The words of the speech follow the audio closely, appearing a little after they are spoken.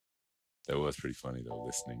That was pretty funny though,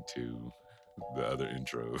 listening to the other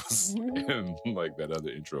intros, and like that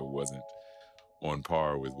other intro wasn't on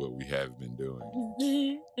par with what we have been doing.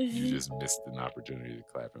 You just missed an opportunity to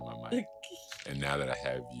clap in my mic. And now that I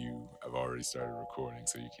have you, I've already started recording,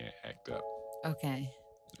 so you can't act up. Okay.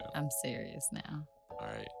 Yeah. I'm serious now. All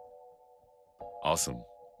right. Awesome.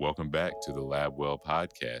 Welcome back to the Labwell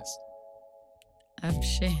podcast. I'm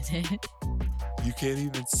Shannon. You can't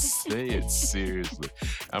even say it seriously.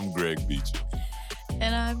 I'm Greg Beecham.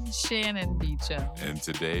 And I'm Shannon Beecham. And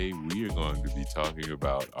today we are going to be talking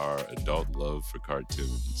about our adult love for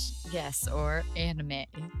cartoons. Yes, or anime.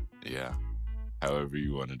 Yeah. However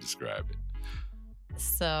you want to describe it.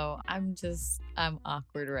 So I'm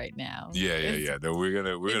awkward right now. Yeah. No, we're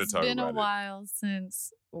gonna talk about it. It's been a while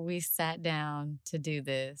since we sat down to do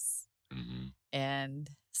this. Mm-hmm. And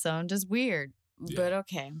so I'm just weird. Yeah. But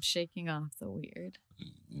okay, I'm shaking off the weird.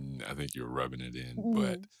 I think you're rubbing it in.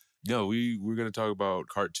 But no, we're going to talk about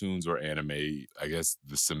cartoons or anime. I guess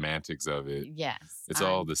the semantics of it. Yes. It's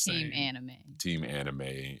all the same. Team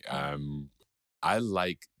anime. I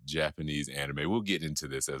like Japanese anime. We'll get into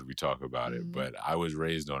this as we talk about it, but I was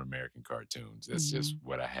raised on American cartoons. That's just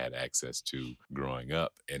what I had access to growing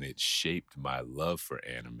up, and it shaped my love for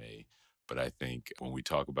anime. But I think when we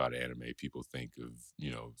talk about anime, people think of,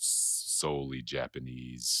 solely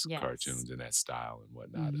Japanese cartoons and that style and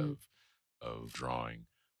whatnot of drawing.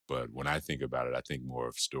 But when I think about it, I think more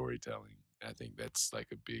of storytelling. I think that's like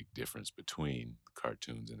a big difference between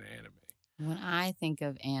cartoons and anime. When I think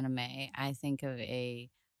of anime, I think of a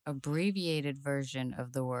abbreviated version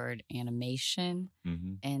of the word animation.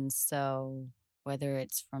 Mm-hmm. And so whether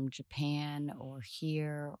it's from Japan or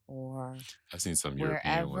here or I've seen some wherever,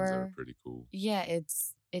 European ones that are pretty cool. Yeah,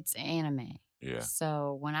 it's anime. Yeah.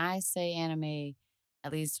 So when I say anime,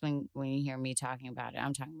 at least when you hear me talking about it,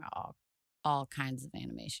 I'm talking about all kinds of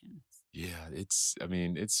animations. Yeah, it's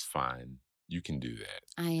fine. You can do that.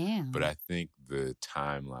 I am. But I think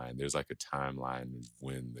there's like a timeline of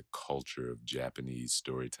when the culture of Japanese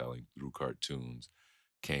storytelling through cartoons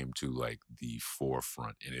came to like the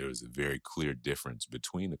forefront. And it was a very clear difference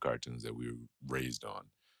between the cartoons that we were raised on,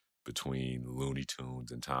 between Looney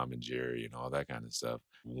Tunes and Tom and Jerry and all that kind of stuff.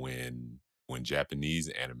 When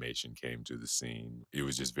Japanese animation came to the scene, it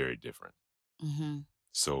was just very different. Mm-hmm.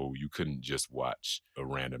 So you couldn't just watch a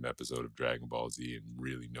random episode of Dragon Ball Z and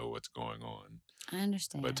really know what's going on. I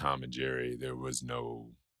understand. But Tom and Jerry, there was no...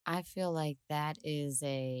 I feel like that is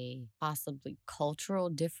a possibly cultural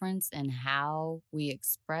difference in how we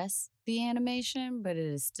express the animation, but it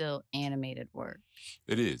is still animated work.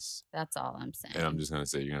 It is. That's all I'm saying. And I'm just going to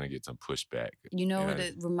say you're going to get some pushback. You know what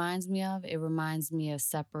it reminds me of? It reminds me of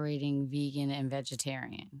separating vegan and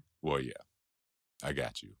vegetarian. Well, yeah. I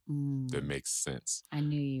got you. That makes sense. I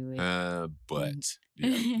knew you would. But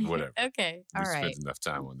yeah, whatever. Okay, all right. We spent enough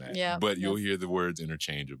time on that. Yeah. But you'll hear the words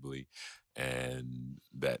interchangeably, and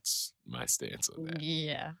that's my stance on that.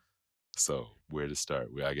 Yeah. So where to start?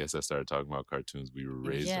 I guess I started talking about cartoons we were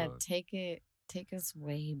raised on. Yeah, take us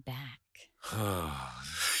way back.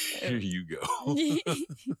 Here you go.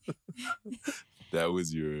 That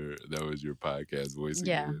was your podcast voice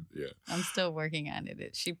again. Yeah. I'm still working on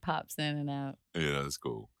it. She pops in and out. Yeah, that's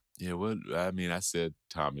cool. Yeah, I said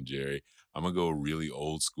Tom and Jerry. I'm going to go really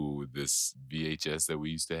old school with this VHS that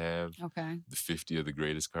we used to have. Okay. The 50 of the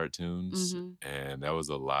greatest cartoons. And that was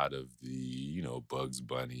a lot of the, Bugs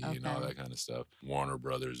Bunny and all that kind of stuff. Warner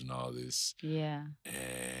Brothers and all this. Yeah.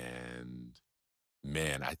 And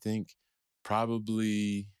man, I think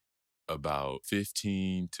probably about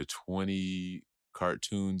 15 to 20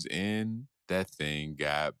 cartoons in, that thing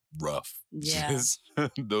got rough. Yeah.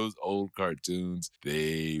 Those old cartoons,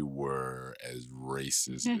 they were as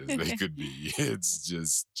racist as they could be. It's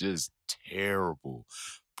just terrible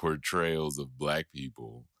portrayals of Black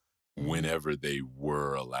people whenever they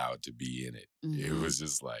were allowed to be in it. It was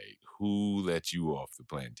just like, who let you off the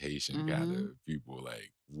plantation kind of people?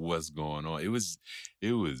 Like, what's going on? It was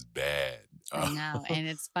bad. I know. And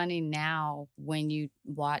it's funny now when you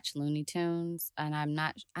watch Looney Tunes, and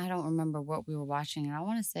I don't remember what we were watching. And I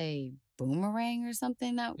want to say Boomerang or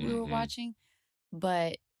something that we were watching,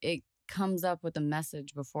 but it comes up with a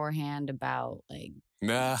message beforehand about like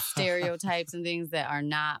stereotypes and things that are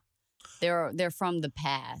not, they're from the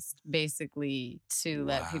past, basically, to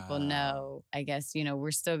let people know, I guess,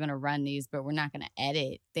 we're still going to run these, but we're not going to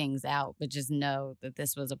edit things out, but just know that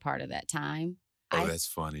this was a part of that time. Oh, that's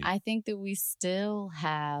funny. I think that we still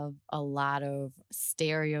have a lot of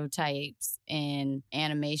stereotypes in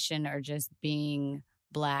animation or just being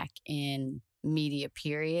Black in media,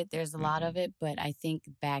 period. There's a lot of it, but I think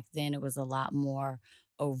back then it was a lot more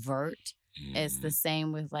overt. It's the Mhm.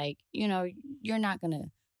 same with like, you're not going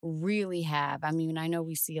to really have, I mean, I know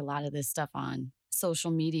we see a lot of this stuff on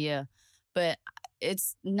social media, but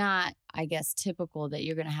it's not, I guess, typical that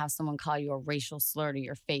you're going to have someone call you a racial slur to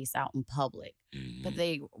your face out in public. But Mhm.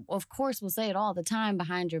 they, of course, will say it all the time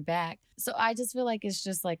behind your back. So I just feel like it's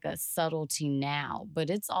just like a subtlety now, but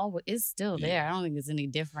it's still there. I Yeah. don't think it's any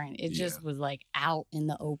different. It Yeah. just was like out in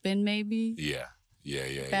the open, maybe Yeah. Yeah,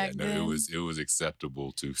 yeah, yeah. back No, then. it was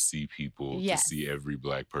acceptable to see people, to Yes. see every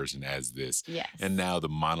black person as this. And Yes. now the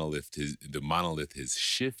monolith has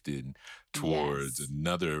shifted towards Yes.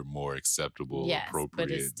 another more acceptable, Yes.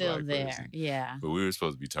 But it's appropriate still black there. person. Yeah. But we were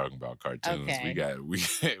supposed to be talking about cartoons. We Okay. got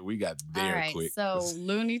we got All there right. quick. So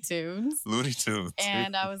Looney Tunes. Looney Tunes.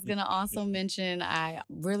 And I was gonna also mention I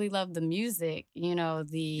really love the music,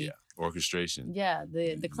 Yeah, orchestration,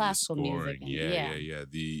 the the classical music scoring. and Yeah, yeah. yeah,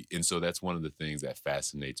 yeah. And so that's one of the things that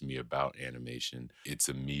fascinates me about animation. It's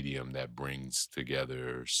a medium that brings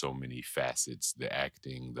together so many facets: the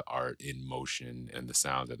acting, the art in motion, and the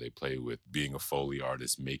sounds that they play with. Being a Foley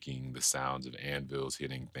artist, making the sounds of anvils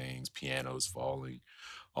hitting things, pianos falling,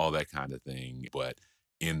 all that kind of thing. But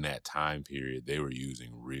in that time period, they were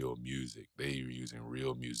using real music. They were using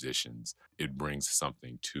real musicians. It brings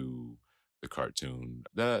something to the cartoon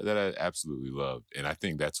that I absolutely loved. And I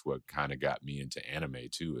think that's what kind of got me into anime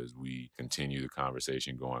too, as we continue the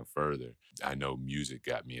conversation going further. I know music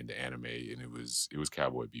got me into anime, and it was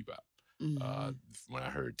Cowboy Bebop. Uh, Hmm. when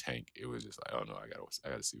I heard Tank, it was just like, oh no, I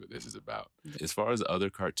gotta see what this is about. As far as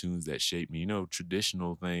other cartoons that shaped me,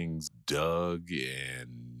 traditional things, Doug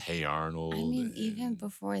and Hey I Arnold, mean, even and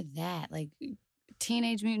before that, like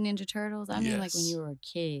Teenage Mutant Ninja Turtles, I mean like when you yes, were a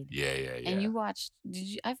kid yeah, yeah, and yeah, you watched did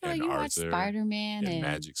you I feel like and you watched Arthur, Spider-Man and and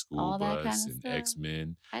Magic School all that Bus, kind of and stuff. X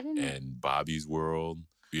Men, I didn't and Bobby's World.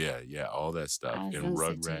 Yeah, yeah, all that stuff, I was and gonna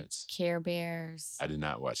say too, Rugrats. Care Bears. I did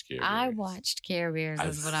not watch Care I Bears. watched Care Bears I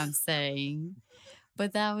is what I'm saying.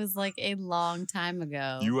 But that was like a long time You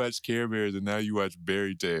ago. watch Care Bears and now you watch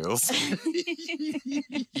Berry Tales.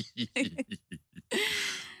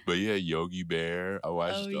 But yeah, Yogi Bear. I Oh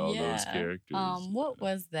watched all those yeah. characters. What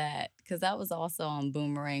was that? Because that was also on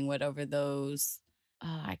Boomerang, whatever those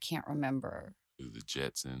I can't remember. The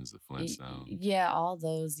Jetsons, the Flintstones. Yeah, all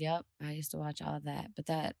those. Yep. I used to watch all of that. But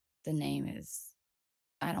the name is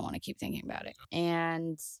I don't want to keep thinking about it.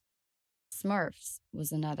 And Smurfs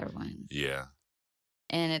was another one. Yeah.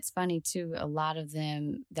 And it's funny too, a lot of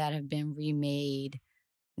them that have been remade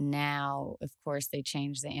now, of course, they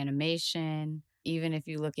changed the animation. Even if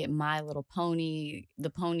you look at My Little Pony, the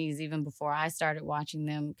ponies, even before I started watching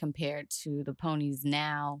them compared to the ponies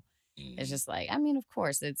now, it's Mhm. just like, I mean, of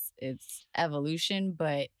course, it's evolution,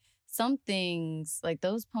 but some things like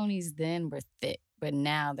those ponies then were thick, but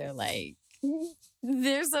now they're like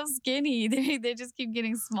they're so skinny. They just keep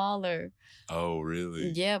getting smaller. Oh, really?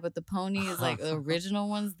 Yeah, but the ponies, like the original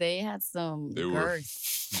ones, they had They some were. girth.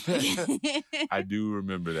 I do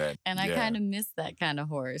remember that. And I Yeah. kind of miss that kind of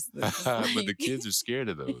horse. That's just But the like, kids are scared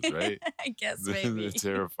of those, right? I guess They're maybe.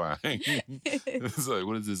 terrifying. It's like,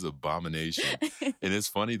 what is this abomination? And it's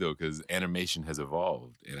funny though, because animation has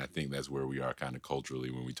evolved. And I think that's where we are kind of culturally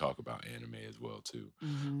when we talk about anime as well, too.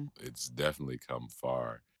 Hmm. It's definitely come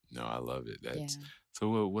far. No, I love it. Yeah. That's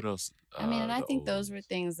so what else? I mean, and I The think old those were ones.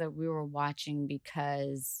 things that we were watching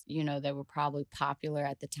because, they were probably popular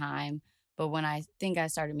at the time. But when I think I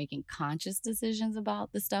started making conscious decisions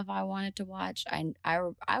about the stuff I wanted to watch,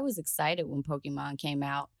 I was excited when Pokemon came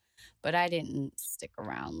out, but I didn't stick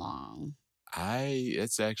around long.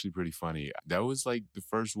 It's actually pretty funny. That was like the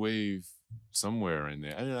first wave somewhere in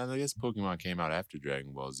there. I guess Pokemon came out after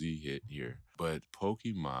Dragon Ball Z hit here, but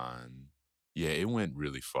Pokemon, yeah, it went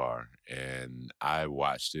really far, and I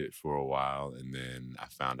watched it for a while, and then I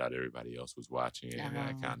found out everybody else was watching it, and then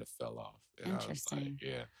I Oh, kind of fell off, and I was like, interesting.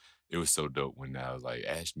 yeah. It was so dope when I was like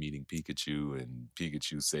Ash meeting Pikachu and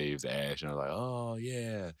Pikachu saves Ash, and I was like, oh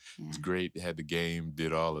yeah, it's Yeah. great. They had the game,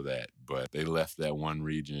 did all of that, but they left that one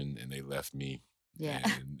region and they left me. Yeah.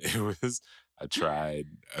 And it was, I tried,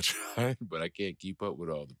 but I can't keep up with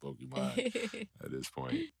all the Pokemon at this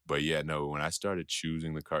point. But yeah, no, when I started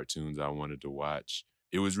choosing the cartoons I wanted to watch,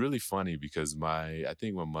 it was really funny because I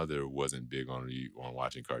think my mother wasn't big on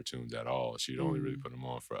watching cartoons at all. She'd only really Mm. put them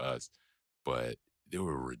on for us. But there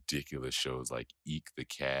were ridiculous shows like Eek the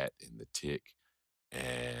Cat and The Tick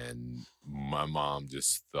And my mom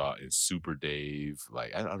just thought in Super Dave,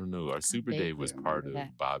 like I don't know, our I Super Dave vaguely was part remember that.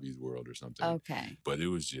 of Bobby's World or something, Okay. but it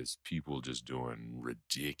was just people just doing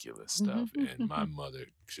ridiculous stuff, and my mother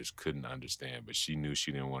just couldn't understand. But she knew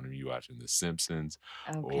she didn't want me watching The Simpsons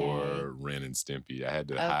Okay. or Ren and Stimpy. I had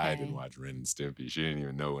to hide and Okay. watch Ren and Stimpy. She didn't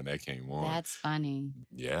even know when that came on. That's funny.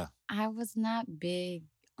 Yeah. I was not big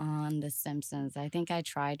on The Simpsons. I think I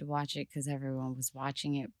tried to watch it because everyone was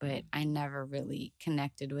watching it, but I Hmm. never really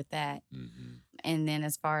connected with that. Hmm. And then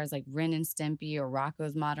as far as like Ren and Stimpy or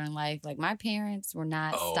Rocco's Modern Life, like my parents were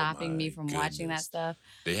not Oh stopping me my from watching that goodness. stuff.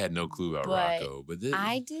 They had no clue about But Rocco, but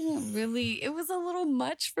I didn't really, it was a little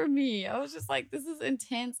much for me. I was just like, this is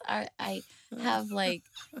intense. I have like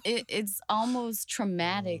it's almost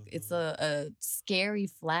traumatic. It's a scary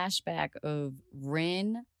flashback of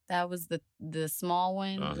Ren. That was the small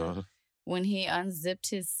one, the uh-huh. when he unzipped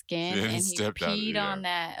his skin And and he stepped out. peed Yeah. on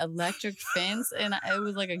that electric fence and it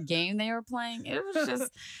was like a game they were playing. It was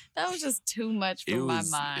just that was just too much for my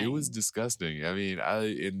It was mind. disgusting. I mean,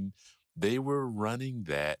 and they were running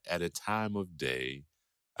that at a time of day.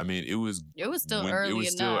 I mean, it was It was still when it early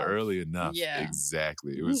was still enough. early enough. Yeah.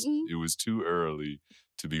 Exactly. It was too early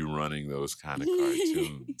to be running those kind of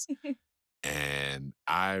cartoons. And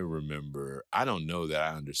I remember, I don't know that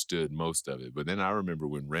I understood most of it, but then I remember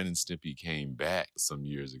when Ren and Stimpy came back some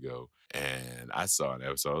years ago and I saw an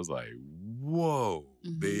episode, I was like, whoa,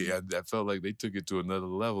 Mhm. I felt like they took it to another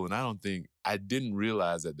level. And I didn't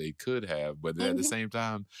realize that they could have, but at the Mhm. same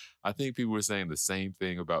time, I think people were saying the same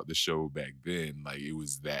thing about the show back then. Like it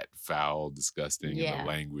was that foul, disgusting, and the Yeah.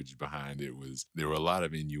 language behind it there were a lot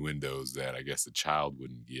of innuendos that I guess a child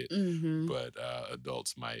wouldn't get Mhm. but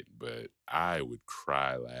adults might. But I would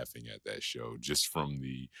cry laughing at that show just from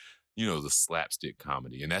the slapstick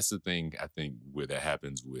comedy. And that's the thing I think where that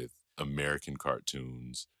happens with American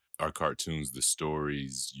cartoons. Our cartoons, the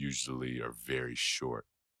stories usually are very short.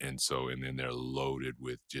 And then they're loaded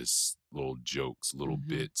with just little jokes, little Mhm.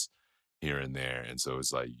 bits here and there. And so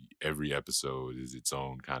it's like every episode is its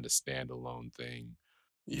own kind of standalone thing.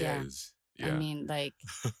 Yeah, Yeah. I yeah. mean, like,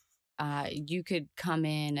 you could come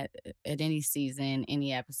in at any season,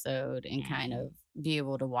 any episode, and kind Hmm. of be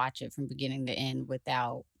able to watch it from beginning to end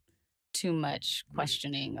without too much Right.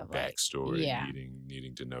 questioning of like, Backstory, yeah.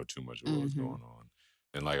 needing to know too much of what was Mhm. going on.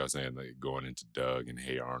 And like I was saying, like going into Doug and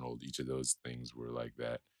Hey Arnold, each of those things were like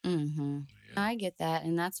that. Mhm. Yeah. I get that,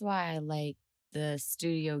 and that's why I like the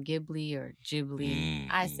Studio Ghibli or Ghibli.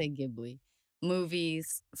 I Hmm. say Ghibli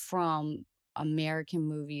movies from American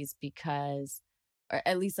movies because, or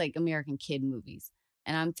at least like American kid movies.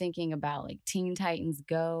 And I'm thinking about like Teen Titans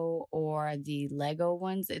Go or the Lego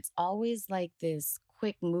ones. It's always like this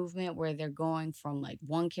quick movement where they're going from like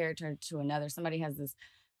one character to another. Somebody has this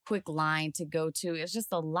quick line to go to. It's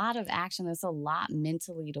just a lot of action. There's a lot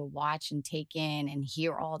mentally to watch and take in and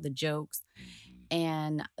hear all the jokes. Hmm.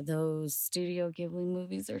 And those Studio Ghibli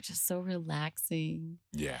movies are just so relaxing.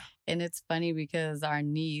 Yeah. And it's funny because our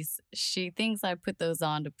niece, she thinks I put those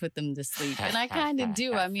on to put them to sleep. And I kind of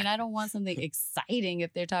do. I mean, I don't want something exciting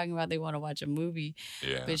if they're talking about they want to watch a movie,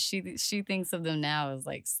 Yeah. but she thinks of them now as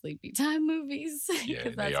like sleepy time movies Yeah,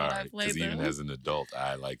 because they that's what are. I play Because even them. as an adult,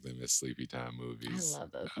 I like them as sleepy time I movies.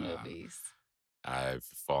 love those Uh, movies. I've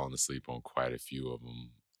fallen asleep on quite a few of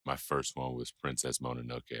them. My first one was Princess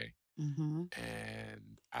Mononoke. Hmm.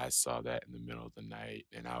 And I saw that in the middle of the night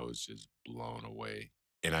and I was just blown away.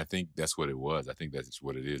 And I think that's what it was. I think that's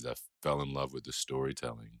what it is. I fell in love with the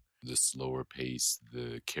storytelling, the slower pace,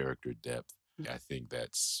 the character depth. I think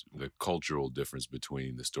that's the cultural difference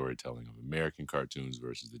between the storytelling of American cartoons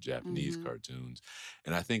versus the Japanese Hmm. cartoons.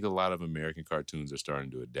 And I think a lot of American cartoons are starting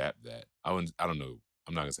to adapt that. I don't know.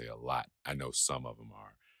 I'm not going to say a lot. I know some of them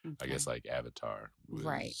are. I guess Okay. like Avatar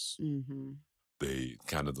Right. was Hmm. they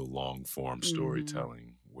kind of the long form Hmm.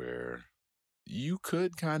 storytelling where you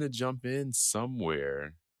could kind of jump in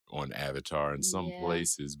somewhere on Avatar in some Yeah.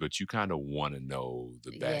 places, but you kind of want to know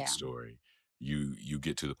the Yeah. backstory. You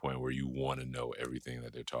get to the point where you want to know everything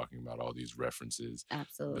that they're talking about, all these references, the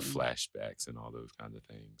Absolutely. flashbacks, and all those kinds of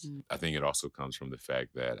things. Mm. I think it also comes from the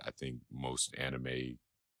fact that I think most anime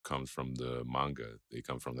comes from the manga. They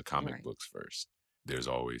come from the comic Right. books first. There's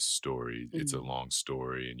always story. It's a Mm. long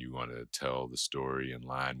story, and you want to tell the story in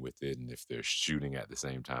line with it. And if they're shooting at the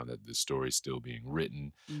same time that the story's still being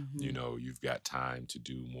written, Hmm. you've got time to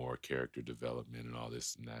do more character development and all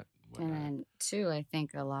this and that. And whatnot. then two, I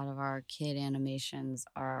think a lot of our kid animations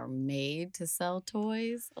are made to sell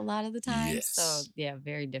toys a lot of the time. So Yes. yeah,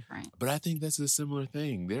 very different. But I think that's a similar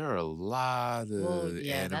thing. There are a lot Well, of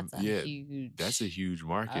yeah, that's a yeah, that's a huge huge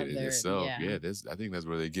market in other, itself. yeah. Yeah, I think that's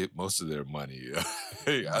where they get most of their money.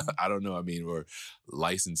 Mhm. I don't know. I mean, or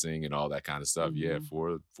licensing and all that kind of stuff. Yeah,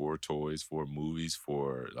 Mhm. for toys, for movies,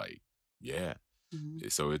 for like, yeah.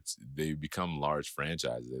 Mhm. So they become large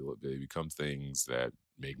franchises. They become things that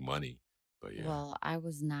make money. But yeah. Well, I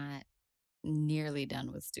was not nearly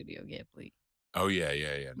done with Studio Ghibli. Oh yeah,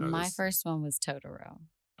 yeah, yeah. No, My this. first one was Totoro.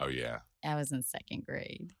 Oh yeah. I was in second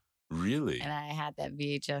grade. And Really? I had that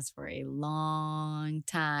VHS for a long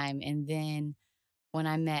time. And then when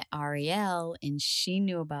I met Ariel and she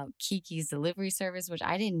knew about Kiki's delivery service, which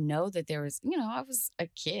I didn't know that there was, I was a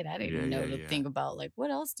kid. I Yeah, didn't yeah, know to yeah. think about like what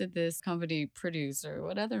else did this company produce or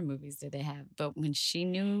what other movies did they have. But when she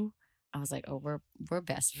knew, I was like, oh, we're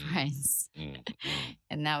best Mm, friends. mm, mm.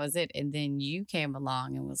 And that was it. And then you came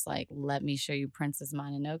along and was like, let me show you Princess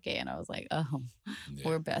Mononoke. And I was like, oh, Yeah.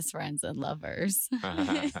 we're best friends and lovers.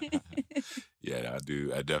 Yeah, I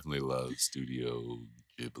do. I definitely love Studio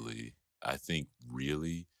Ghibli. I think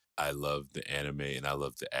really I love the anime and I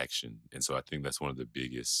love the action. And so I think that's one of the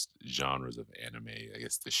biggest genres of anime. I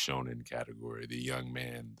guess the shonen category, the young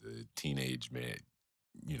man, the teenage man,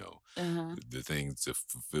 you know, Uh-huh. the things to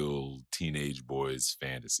fulfill teenage boys'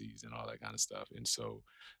 fantasies and all that kind of stuff. And so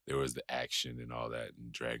there was the action and all that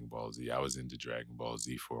in Dragon Ball Z. I was into Dragon Ball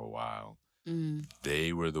Z for a while. Mm.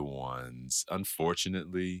 They were the ones.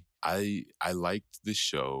 Unfortunately, I liked the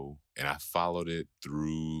show and I followed it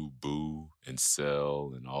through Boo and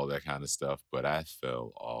Cell and all that kind of stuff, but I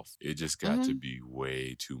fell off. It just got to Mhm. be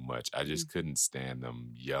way too much. I Mm. just couldn't stand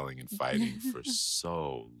them yelling and fighting for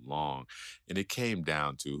so long. And it came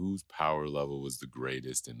down to whose power level was the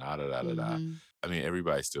greatest and da da da da da. Mhm. I mean,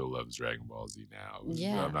 everybody still loves Dragon Ball Z now.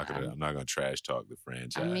 Yeah, I'm not gonna trash talk the I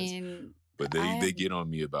franchise, mean, but I they have get on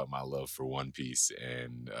me about my love for One Piece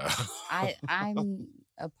and I'm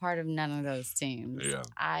a part of none of those teams. yeah.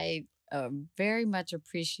 I very much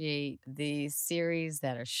appreciate the series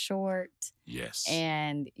that are short Yes.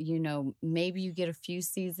 and maybe you get a few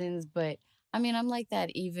seasons, but I mean, I'm like that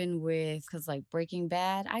even with cuz like Breaking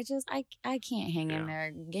Bad, I can't hang in Yeah.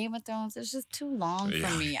 there. Game of Thrones, it's just too long for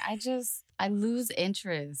Yeah. me. I lose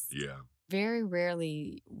interest. Yeah. Very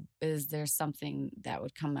rarely is there something that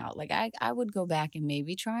would come out. Like I would go back and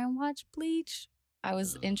maybe try and watch Bleach. I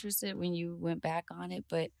was Uh, interested when you went back on it,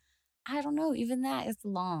 but I don't know, even that is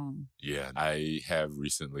long. yeah. I have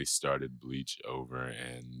recently started Bleach over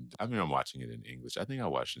and I mean I'm watching it in English. I think I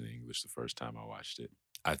watched it in English the first time I watched it.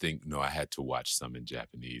 I think no, I had to watch some in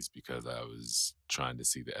Japanese because I was trying to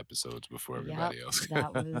see the episodes before Yep, everybody else.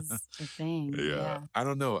 that was the thing. Yeah, Yeah. I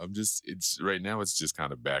don't know. It's right now. It's just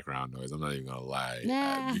kind of background noise. I'm not even gonna lie,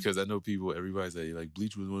 Nah. because I know people. Everybody say like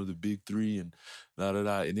Bleach was one of the big three and da da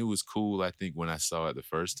da, and it was cool. I think when I saw it the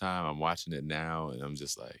first time, I'm watching it now, and I'm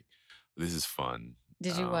just like, this is fun.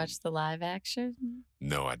 Did you watch the live action?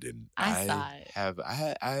 No, I didn't. I saw it.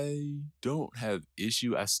 I don't have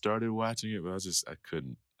issue. I started watching it, but I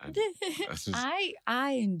couldn't. I just I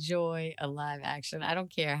enjoy a live action. I don't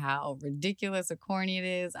care how ridiculous or corny it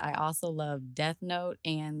is. I also love Death Note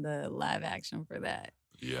and the live action for that.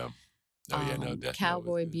 yeah. Oh yeah, no, Death Note was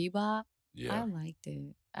Cowboy good. Bebop, I Yeah. liked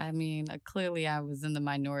it. I mean, clearly I was in the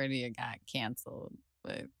minority. It got canceled,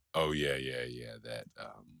 but Oh yeah, yeah, yeah. the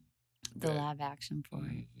That. live action for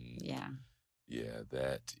it, Mhm. yeah. Yeah,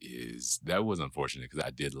 that was unfortunate because I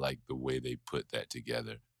did like the way they put that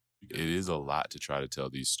together. It is a lot to try to tell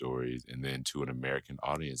these stories, and then to an American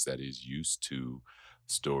audience that is used to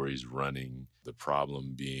stories running, the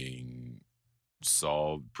problem being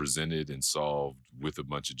solved, presented, and solved with a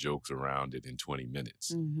bunch of jokes around it in 20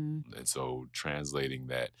 minutes. Hmm. And so translating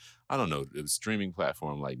that, I don't know, a streaming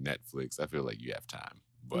platform like Netflix, I feel like you have time,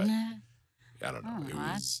 but Nah, I don't I know. don't It know.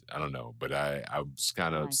 was I don't know, but I was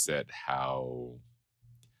kind I of like it. upset how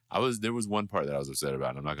there was one part that I was upset about.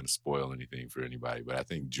 And I'm not going to spoil anything for anybody, but I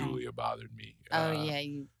think Okay. Julia bothered me. Oh yeah,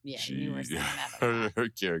 you were She saying that a lot. her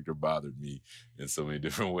character bothered me in so many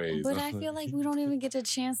different ways. But I feel like we don't even get a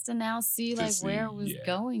chance to now see To like where it see, was yeah,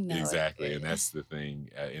 going though. exactly, and that's the thing.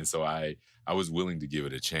 And so I was willing to give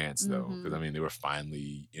it a chance though, because Mm-hmm. I mean they were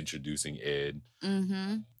finally introducing Ed.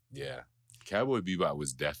 Mm-hmm. Yeah. Cowboy Bebop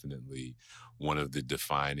was definitely one of the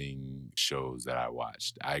defining shows that I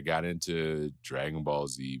watched. I got into Dragon Ball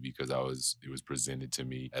Z because it was presented to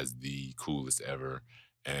me as the coolest ever.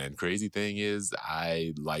 And crazy thing is,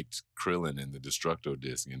 I liked Krillin in the Destructo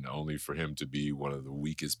disc, and only for him to be one of the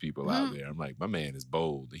weakest people out there. I'm like, my man is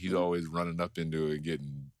bold. He's always running up into it and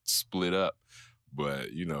getting split up. but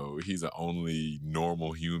he's the only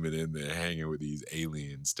normal human in there hanging with these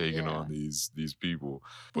aliens, taking Yeah. on these people.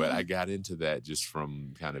 But I got into that just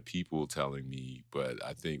from kind of people telling me. But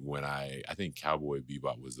I think I think Cowboy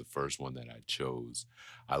Bebop was the first one that I chose.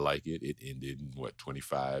 I like it. It ended in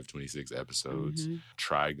 25, 26 episodes. Mm-hmm.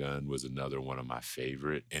 Trigun was another one of my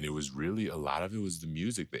favorite. And it was really, a lot of it was the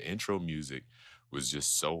music. The intro music was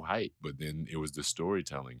just so hype. But then it was the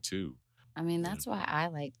storytelling too. I mean, that's why I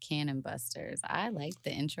liked Cannon Busters. I liked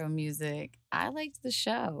the intro music. I liked the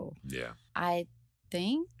show. Yeah. I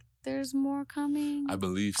think there's more coming. I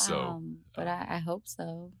believe so. But I hope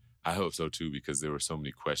so. I hope so too, because there were so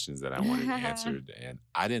many questions that I wanted answered. And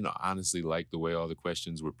I didn't honestly like the way all the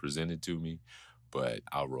questions were presented to me, but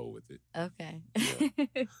I'll roll with it. Okay.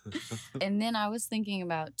 Yeah. And then I was thinking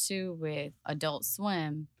about too with Adult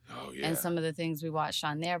Swim. Oh, yeah. And some of the things we watched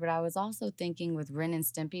on there. But I was also thinking with Ren and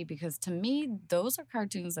Stimpy, because to me, those are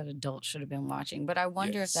cartoons that adults should have been watching. But I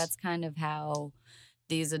wonder if that's kind of how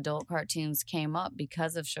these adult cartoons came up,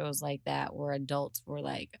 because of shows like that where adults were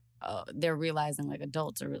like, they're realizing like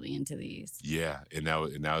adults are really into these. Yeah, and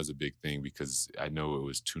that was a big thing, because I know it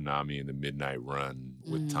was Toonami and the Midnight Run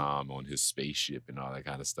with Tom on his spaceship and all that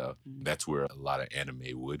kind of stuff. That's where a lot of anime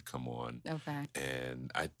would come on. Okay.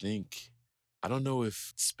 And I don't know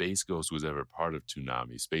if Space Ghost was ever part of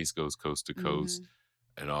Toonami, Space Ghost Coast to Coast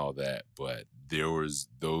and all that, but there was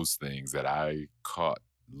those things that I caught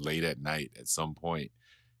late at night at some point.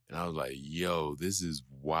 And I was like, yo, this is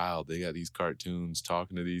wild. They got these cartoons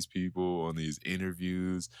talking to these people on these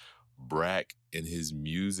interviews. Brack and his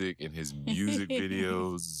music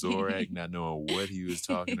videos, Zorak not knowing what he was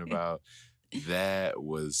talking about. That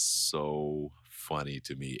was so funny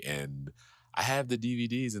to me. And I have the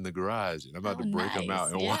DVDs in the garage, and I'm about to break them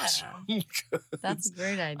out and watch them. That's a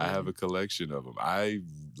great idea. I have a collection of them. I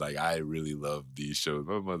really love these shows.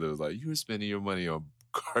 My mother was like, you were spending your money on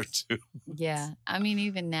cartoons. Yeah. I mean,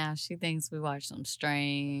 even now, she thinks we watch some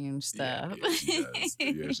strange stuff. Yeah, she does.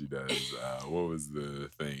 Yeah, she does. What was the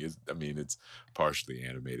thing? It's partially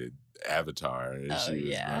animated. Avatar. And she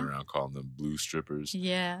was running around calling them blue strippers.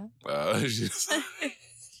 Yeah.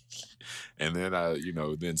 And then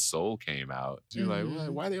then Soul came out. She was like,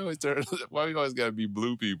 why we always gotta be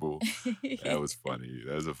blue people? That was funny.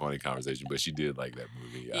 That was a funny conversation. But she did like that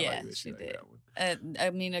movie. I like that she did. That one. I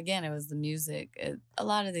mean, again, it was the music. A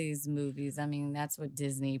lot of these movies, I mean, that's what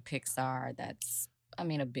Disney, Pixar,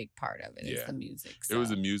 a big part of it is the music. So. It was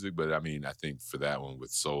the music, but I think for that one with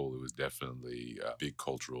Soul, it was definitely a big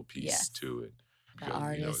cultural piece to it. Because, the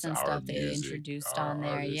artists and stuff they introduced on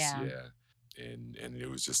there, yeah. And it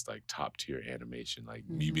was just like top tier animation. Like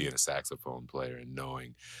me being a saxophone player and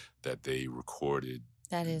knowing that they recorded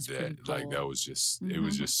that is pretty cool. Like that was just it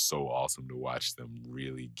was just so awesome to watch them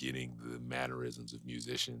really getting the mannerisms of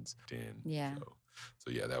musicians.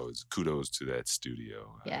 So yeah, that was kudos to that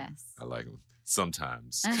studio. Yes, I like them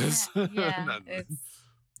sometimes. It's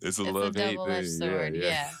a love-hate double-edged thing. sword.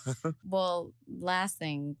 Yeah. Well, last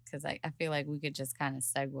thing, because I feel like we could just kind of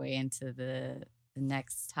segue into the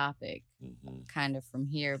next topic kind of from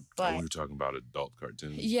here. But we were talking about adult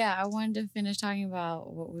cartoons. Yeah, I wanted to finish talking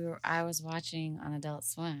about what I was watching on Adult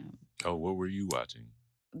Swim. Oh, what were you watching?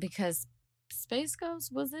 Because Space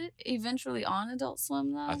Ghost, was it eventually on Adult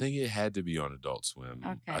Swim though? I think it had to be on Adult Swim.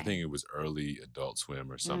 Okay. I think it was early Adult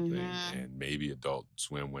Swim or something, and maybe Adult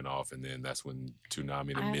Swim went off, and then that's when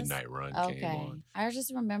Toonami the Midnight Run came on. I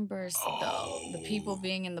just remember the people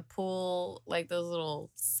being in the pool, like those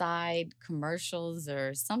little side commercials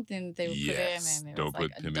or something they would put in. And don't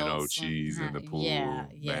put pimento cheese in the pool. Yeah.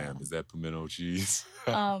 Man, is that pimento cheese?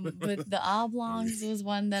 But the Oblongs was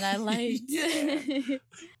one that I liked.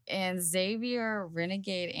 And Xavier,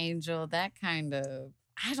 Renegade Angel, that kind of,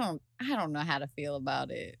 I don't know how to feel about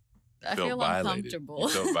it. I feel violated. Uncomfortable. You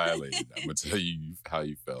felt violated. I'm going to tell you how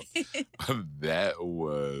you felt. That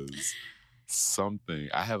was something.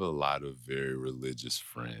 I have a lot of very religious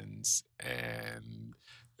friends, and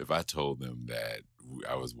if I told them that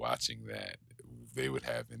I was watching that, they would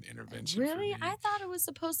have an intervention. Really? I thought it was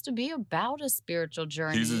supposed to be about a spiritual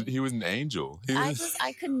journey. He was an angel. I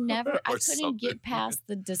couldn't get past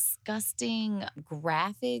the disgusting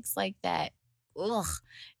graphics like that. Ugh.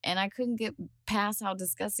 And I couldn't get past how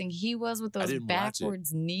disgusting he was with those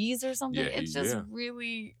backwards knees or something.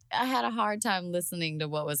 Really, I had a hard time listening to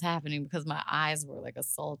what was happening because my eyes were like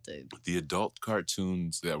assaulted. The adult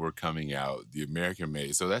cartoons that were coming out, the American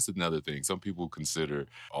made, so that's another thing. Some people consider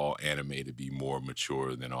all anime to be more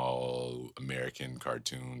mature than all American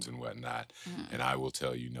cartoons and whatnot. And I will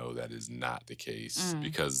tell you, no, that is not the case.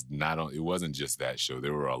 Because it wasn't just that show.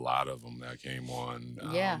 There were a lot of them that came on.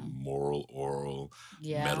 Moral, Oral,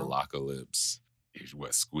 Metalocalypse.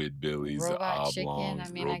 what, Squidbillies, the Robot Chicken. I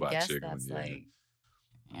Oblongs, mean, I Robot guess Chicken, that's yeah. like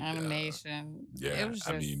Yeah. animation. It Yeah, was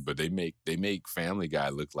I just mean, but they make Family Guy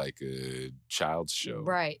look like a child's show.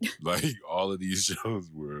 right. Like all of these shows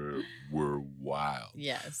were wild.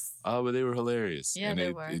 Yes. But they were hilarious, Yeah, and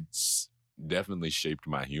they were. it's definitely shaped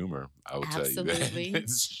my humor. I will tell you that Absolutely.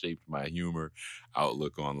 it's shaped my humor,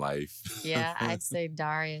 outlook on life. Yeah, I'd say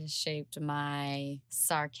Darius shaped my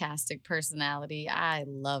sarcastic personality. I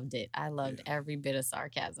loved it. I loved Yeah. every bit of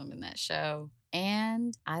sarcasm in that show.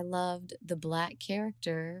 And I loved the black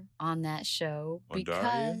character on that show On Daria,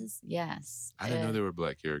 because, yes, I didn't know there were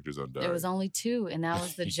black characters on there was Daria. only two, and that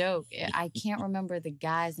was the joke. I can't remember the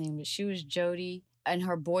guy's name, but she was Jody and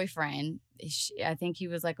her boyfriend. I think he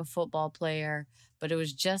was like a football player, but it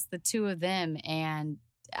was just the two of them. And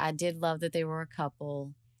I did love that they were a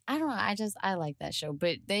couple. I don't know. I like that show,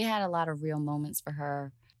 but they had a lot of real moments for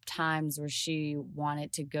her. Times where she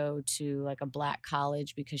wanted to go to like a black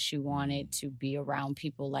college because she wanted to be around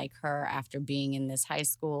people like her after being in this high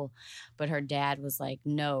school. But her dad was like,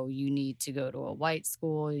 no, you need to go to a white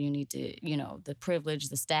school. You need to, the privilege,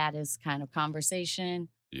 the status kind of conversation.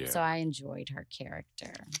 So Yeah, I enjoyed her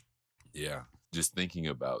character. yeah. Just thinking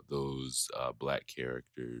about those black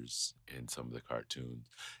characters in some of the cartoons,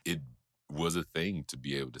 it was a thing to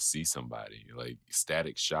be able to see somebody like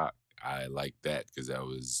Static Shock. I like that because that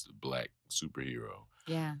was a black superhero.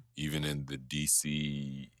 Yeah. Even in the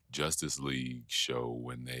DC Justice League show,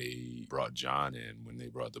 when they brought John in, when they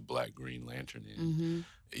brought the Black Green Lantern in, Mm-hmm.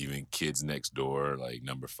 even Kids Next Door, like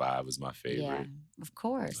number 5 was my Yeah, favorite. of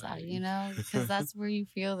course. Like, Because that's where you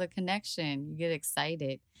feel the connection. You get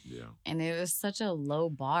excited. yeah, And it was such a low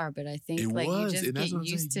bar, but I it think like you was, just and that's get what I'm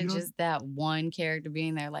saying. used to You don't, just that one character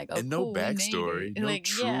being there, like, oh, and no cool, we made backstory, it. no Like,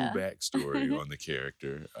 true yeah. backstory on the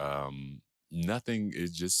character. Nothing.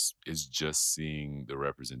 Is just seeing the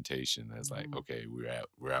representation. That's like, Mhm. okay,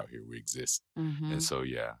 we're out here, we exist, Mhm. and so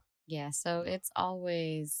yeah, Yeah, so it's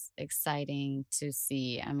always exciting to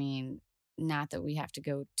see. I mean, not that we have to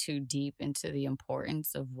go too deep into the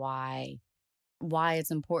importance of why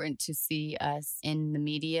it's important to see us in the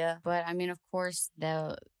media, but I mean, of course,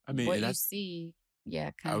 the I mean, what and you see, yeah,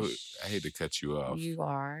 I, kind of I hate to cut you off. you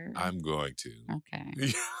are I'm going to.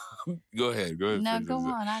 okay. Go ahead. Go ahead. Now Finish go this.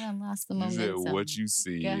 on. I done lost the You said what momentum. you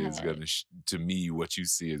see Go is ahead. going to me, what you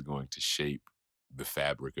see is going to shape the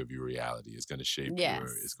fabric of your reality. It's going to shape it's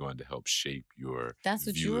Yes. going to help shape your That's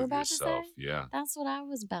what you view were of about to yourself. say? Yeah. That's what I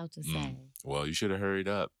was about to Mm. say. Well, you should have hurried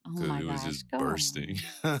up Oh because my it was gosh. just Go bursting.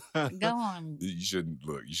 on. Go on. You shouldn't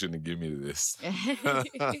look. You shouldn't have given me this.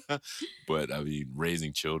 But I mean,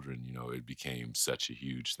 raising children, it became such a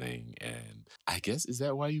huge thing, and I guess is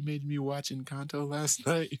that why you made me watch Encanto last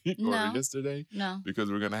night or No. yesterday? No.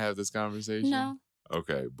 Because we're gonna have this conversation. No.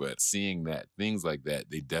 Okay, but seeing that things like that,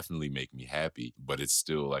 they definitely make me happy. But it's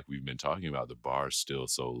still like we've been talking about. The bar is still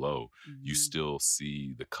so low. You Mhm. still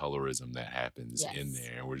see the colorism that happens in Yes.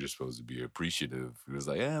 there, and we're just supposed to be appreciative. It was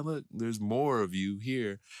like, yeah, look, there's more of you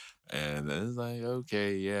here, and then it's like,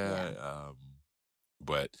 okay, yeah. Yeah.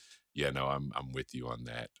 But yeah, no, I'm with you on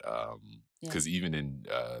that. Yeah. Because even in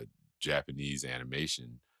Japanese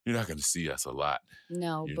animation, you're not going to see us a lot.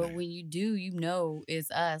 No, You but know? when you do, it's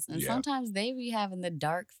us. And Yeah. sometimes they be having the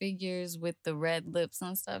dark figures with the red lips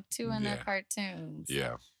and stuff too in their Yeah. cartoons.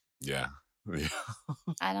 Yeah, yeah, yeah.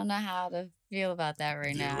 I don't know how to feel about that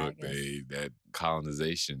right Yeah, now. I look, guess. that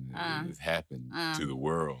colonization has happened to the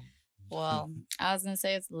world. Well, I was going to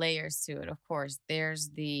say it's layers to it. Of course, there's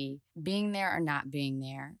the being there or not being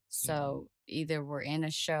there. So either we're in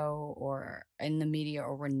a show or in the media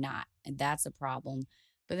or we're not. And that's a problem.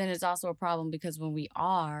 But then it's also a problem because when we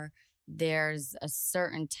are, there's a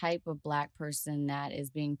certain type of Black person that is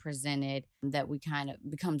being presented that we kind of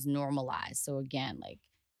becomes normalized. So again, like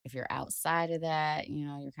if you're outside of that,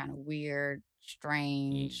 you're kind of weird,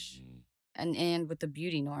 strange. Mhm. And with the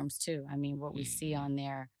beauty norms too. I mean, what we see on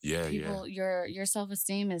there, Yeah, people, your self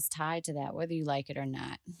esteem is tied to that, whether you like it or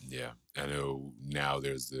not. yeah. I know now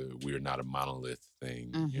there's the we're not a monolith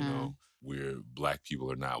thing, Mhm. We're Black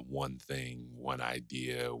people are not one thing, one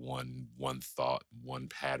idea, one thought, one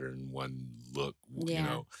pattern, one look,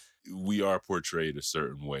 Yeah. We are portrayed a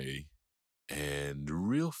certain way. And the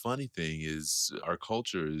real funny thing is our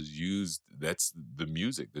culture is used, that's the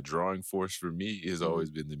music. The drawing force for me has Mhm.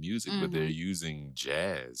 always been the music, but they're Mhm. using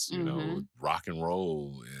jazz, Mhm. rock and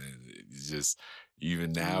roll. And it's just,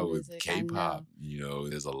 even now with Music, I K-pop, know.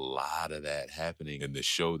 there's a lot of that happening in the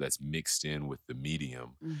show that's mixed in with the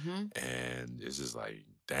medium. Mhm. And it's just like,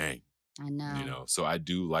 dang, I know. So I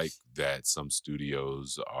do like that some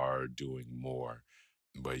studios are doing more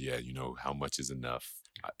But yeah, how much is enough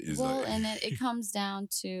is a Well, and it comes down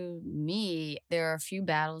to me. There are a few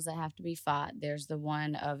battles that have to be fought. There's the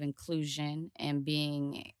one of inclusion and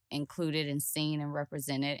being included and seen and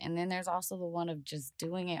represented. And then there's also the one of just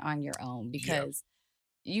doing it on your own yeah. because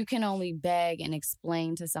you can only beg and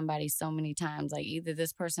explain to somebody so many times. Like either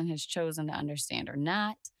this person has chosen to understand or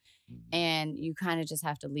not. Hmm. And you kind of just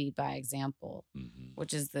have to lead by example, Hmm.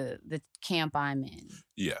 which is the camp I'm in.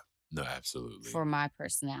 Yeah. No, absolutely. For my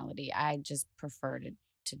personality, I just prefer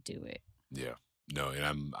to do it. Yeah. No, and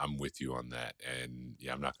I'm with you on that. And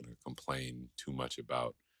yeah, I'm not going to complain too much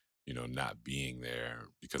about, not being there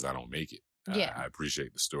because I don't make it. Yeah. I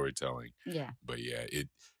appreciate the storytelling, Yeah. but yeah,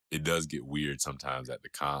 it does get weird sometimes at the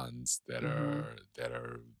cons Mhm. that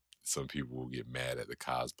are some people will get mad at the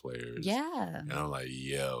cosplayers, Yeah. and I'm like,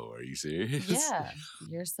 yo, are you serious? Yeah.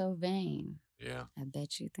 You're so vain. Yeah. I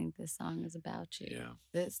bet you think this song is about you. Yeah.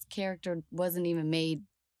 This character wasn't even made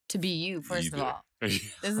to be you, first of Either. all.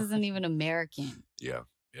 This isn't even American. Yeah.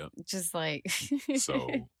 Yeah. Just like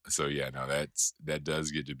So yeah, no, that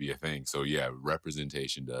does get to be a thing. So yeah,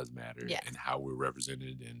 representation does matter, yeah. and how we're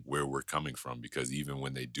represented and where we're coming from, because even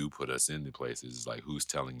when they do put us in the places, it's like, who's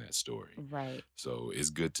telling that story? Right. So it's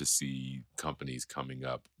good to see companies coming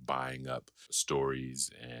up, buying up stories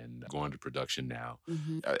and going to production now.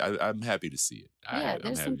 Hmm. I'm happy to see it. Yeah, I'm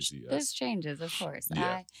there's happy to see there's us. changes, of course.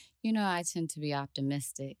 Yeah. I tend to be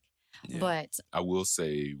optimistic. Yeah. But I will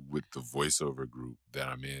say, with the voiceover group that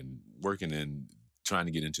I'm in, working in, trying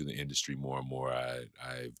to get into the industry more and more,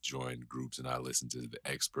 I've joined groups and I listen to the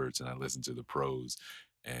experts and I listen to the pros,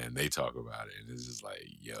 and they talk about it, and it's just like,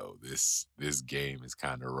 yo, this game is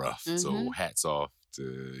kind of rough. So mhm. hats off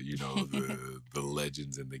to the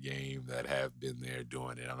legends in the game that have been there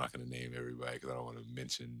doing it. I'm not going to name everybody because I don't want to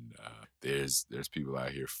mention. There's people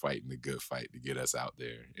out here fighting the good fight to get us out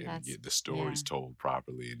there and to That's get the yeah. stories told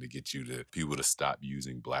properly and to get people to stop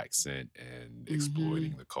using black scent and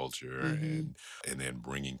exploiting Mhm. the culture, Mhm. and then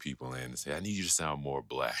bringing people in and say, I need you to sound more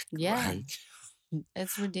black. Yeah. Like,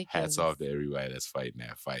 It's hats ridiculous. off to everybody that's fighting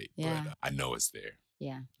that fight, but Yeah. I know it's there.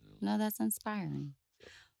 Yeah. You know? No, that's inspiring.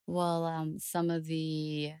 Well, some of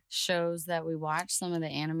the shows that we watch, some of the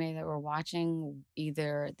anime that we're watching,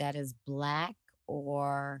 either that is black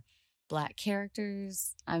or black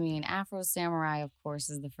characters. I mean, Afro Samurai, of course,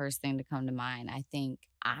 is the first thing to come to mind. I think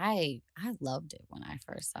I loved it when I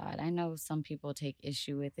first saw it. I know some people take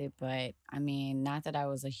issue with it, but I mean, not that I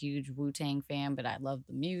was a huge Wu Tang fan, but I love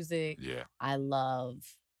the music. Yeah, I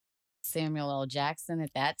love Samuel L. Jackson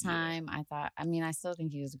at that yeah. time. I mean, I still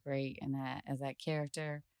think he was great in that as that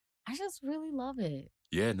character. I just really love it.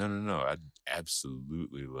 Yeah, no, no, no. I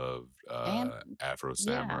absolutely loved And Afro yeah.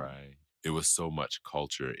 Samurai. It was so much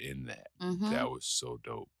culture in that. Mhm. That was so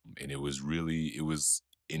dope. And it was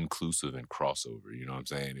inclusive and crossover, you know what I'm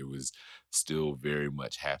saying? It was still very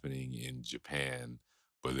much happening in Japan,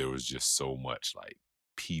 but there was just so much like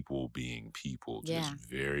people being people, just Yeah.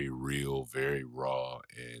 very real, very raw,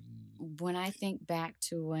 and When I think back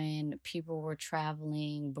to when people were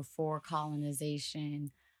traveling before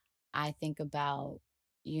colonization, I think about,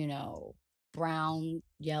 you know, brown,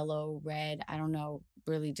 yellow, red, I don't know,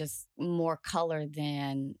 really just more color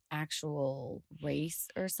than actual race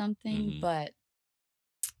or something, mhm, but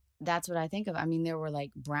that's what I think of. I mean, there were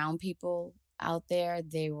like brown people out there.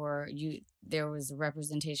 There was a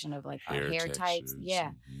representation of like our hair hair types. textures.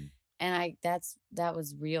 Yeah. And that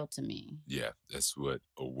was real to me. Yeah, that's what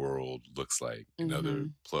a world looks like. Another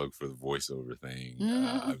Mhm. plug for the voiceover thing.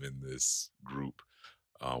 Mhm. I'm in this group.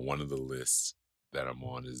 One of the lists that I'm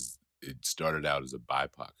on is, it started out as a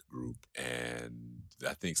BIPOC group, and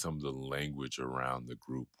I think some of the language around the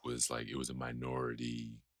group was like it was a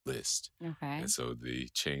minority list, and Okay. so they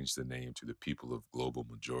changed the name to the People of Global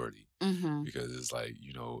Majority, Mhm. because it's like,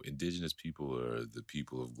 indigenous people are the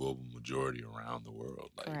people of global majority around the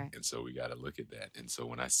world, like, Correct. and so we got to look at that. And so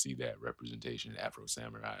when I see that representation, Afro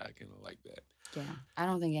Samurai, I kind of like that. Yeah. I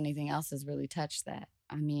don't think anything else has really touched that.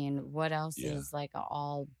 I mean, what else Yeah. is like a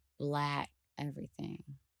all black everything?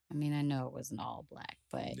 I mean, I know it wasn't all black,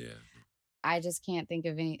 but Yeah. I just can't think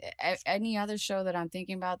of any other show that I'm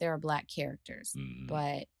thinking about. There are black characters, Hmm.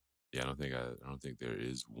 but Yeah, I don't think there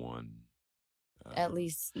is one, at uh,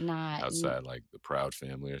 least not outside like the Proud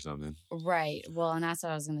Family or something. right. Well, and that's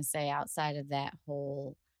what I was gonna say. Outside of that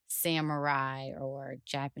whole samurai or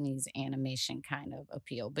Japanese animation kind of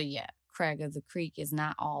appeal, but yeah, Craig of the Creek is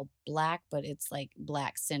not all black, but it's like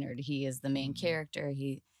black centered. He is the main Hmm. character.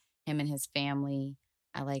 Him and his family.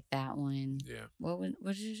 I like that one. Yeah, What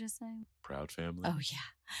did you just say? Proud Family. Oh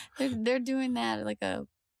yeah, they're doing that like a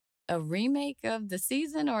a remake of the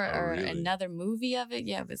season Oh, or really? another movie of it.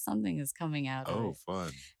 Yeah, but something is coming out of Oh, it.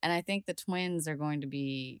 fun. And I think the twins are going to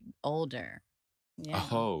be older. Yeah.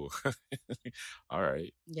 Oh, all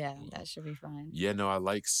right. Yeah, Well, that should be fun. yeah, no, I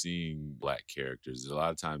like seeing black characters. A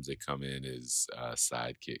lot of times they come in as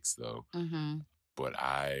sidekicks, though. Mhm. But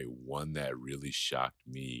one that really shocked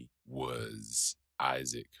me was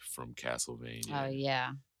Isaac from Oh, Castlevania.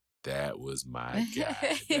 yeah. That was my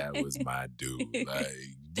guy. That was my dude. Like,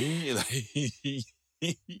 damn, like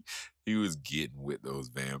he was getting with those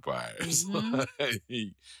vampires Mhm.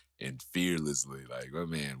 like, and fearlessly. Like my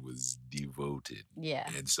man was devoted. Yeah.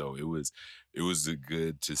 And so it was a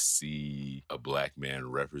good to see a black man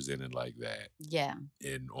represented like that Yeah.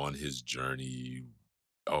 and on his journey.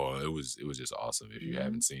 Oh, it was just awesome if you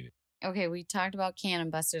haven't Mhm. seen it. Okay, we talked about Cannon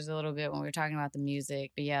Busters a little bit when we were talking about the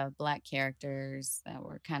music, but yeah, black characters that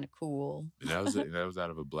were kind of cool. And that was out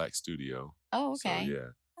of a black studio. Oh, So okay. yeah.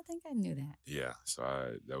 I think I knew that. Yeah.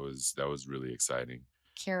 So that was really exciting.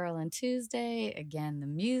 Carol and Tuesday, again, the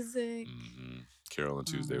music. Carol and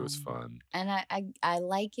Tuesday was Um, fun. and I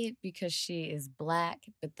like it because she is black,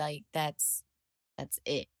 but like that's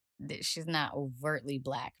it. She's not overtly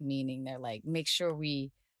black, meaning they're like, make sure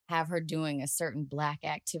we have her doing a certain black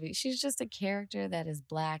activity. She's just a character that is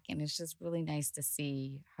black, and it's just really nice to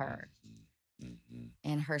see her hmm hmm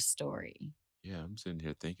and her story. Yeah, I'm sitting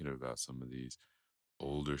here thinking about some of these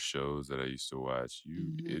older shows that I used to watch.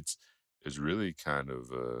 Hmm. It's really kind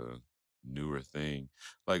of a newer thing.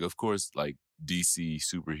 Like, of course, like DC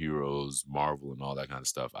superheroes, Marvel, and all that kind of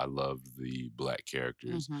stuff. I loved the black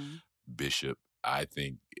characters. Hmm. Bishop, I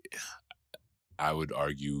think I would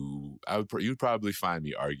argue, you'd probably find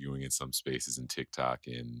me arguing in some spaces in TikTok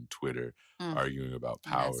and Twitter, Mm, arguing about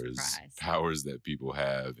not powers, surprised. powers that people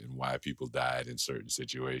have and why people died in certain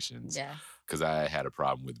situations. Yes. Because I had a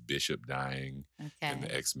problem with Bishop dying in the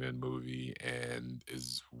Okay. X-Men movie, and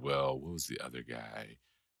as well, what was the other guy?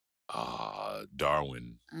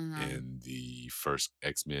 Darwin Uh-huh. in the first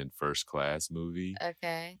X-Men First Class movie.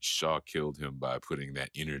 Okay. Shaw killed him by putting that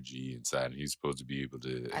energy inside, and he's supposed to be able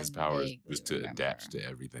to. I His power was vaguely to remember. adapt to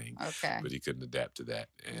everything, Okay. but he couldn't adapt to that.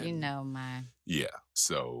 You And know my. yeah,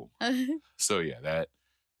 so yeah, that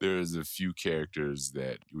there's a few characters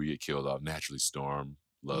that we get killed off. Naturally, Storm,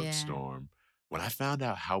 loved Yeah. Storm. When I found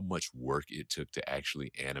out how much work it took to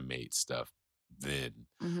actually animate stuff then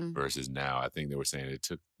Hmm. versus now, I think they were saying it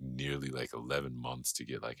took nearly like 11 months to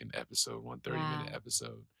get like an episode, one 30-minute Wow.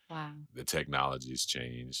 episode. Wow. The technology's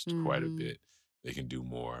changed quite a Hmm. bit. They can do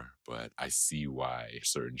more, but I see why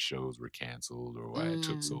certain shows were canceled or why it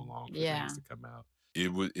took so Mm. long for Yeah. things to come out.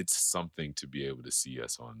 It's something to be able to see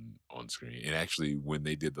us on screen. And actually when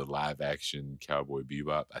they did the live action Cowboy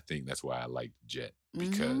Bebop, I think that's why I liked Jet Hmm.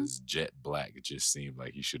 because Jet Black just seemed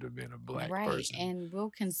like he should have been a black Right. person. And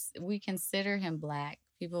we consider him black.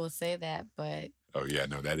 People will say that, but Oh yeah,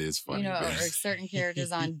 no, that is you funny. know, or certain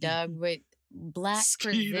characters on Doug with black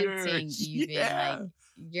Skeeter, presenting even like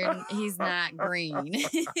yeah. he's not green.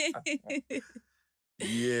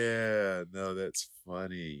 Yeah, no, that's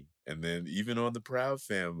funny. And then even on the Proud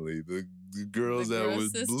Family, the The girls that Grill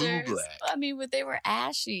was blue sisters. black. I mean, but they were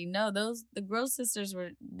ashy. No, the Grill sisters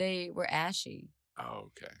were ashy. Oh,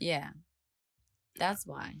 okay. Yeah, Yeah. that's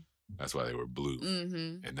why. That's why they were blue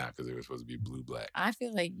Hmm. and not because they were supposed to be blue black. I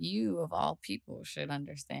feel like you of all people should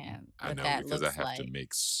understand I what know that because I looks have to like.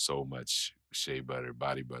 make so much shea butter,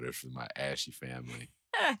 body butter for my ashy family.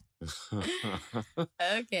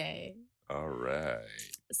 Okay. All right.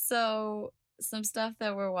 So, some stuff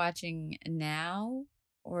that we're watching now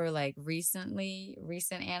or like recent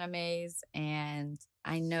animes. And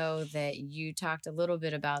I know that you talked a little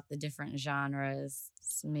bit about the different genres.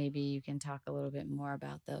 So maybe you can talk a little bit more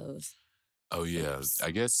about those. Oh yeah, Oops.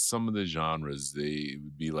 I guess some of the genres they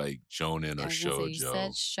would be like shonen or I was gonna say you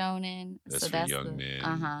said shojo. shonen. That's So for that's young the men.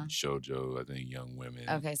 uh-huh. Shoujo, I think young women.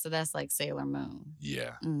 Okay, so that's like Sailor Moon.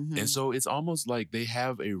 Yeah. And Mm-hmm. so it's almost like they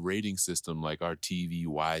have a rating system like our TV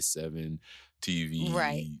Y7,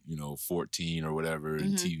 Right. TV, 14 or whatever,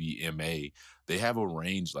 and Mm-hmm. TV MA. They have a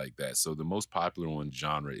range like that. So the most popular one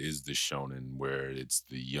genre is the shonen, where it's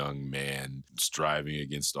the young man striving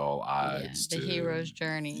against all Yeah. odds The to. hero's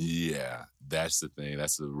journey. Yeah, that's the thing.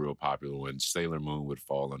 That's the real popular one. Sailor Moon would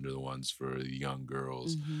fall under the ones for the young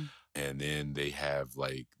girls. Mm-hmm. And then they have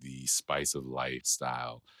like the spice of life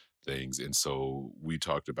style things. And so we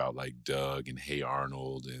talked about like Doug and Hey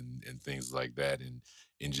Arnold and things like that and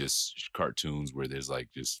in just cartoons where there's like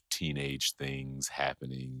just teenage things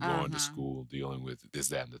happening, going to Uh-huh. school, dealing with this,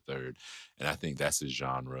 that, and the third. And I think that's a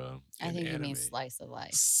genre I in think you anime. mean slice of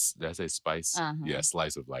life. Did I say spice? Uh-huh. Yeah,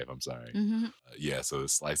 slice of life. I'm sorry. Mm-hmm. Yeah, so the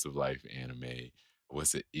slice of life anime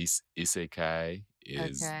what's it? Isekai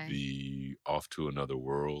is Okay. the off to another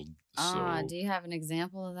world. Do So you have an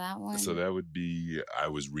example of that so one? that would be I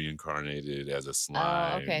was reincarnated as a Oh,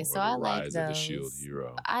 slime okay. or So the I like rise of the shield those.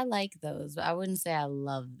 hero. I like those, but I wouldn't say I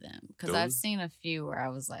love them because I've Those seen a few where I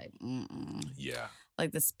was like, mm-mm. yeah.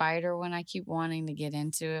 Like the spider one, I keep wanting to get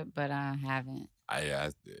into it, but I haven't. I I,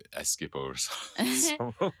 I skip over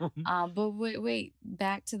some of 'em. But wait,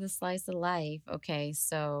 back to the slice of life. Okay,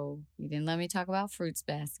 so you didn't let me talk about Fruits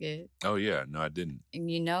Basket, Oh yeah, no, I didn't. and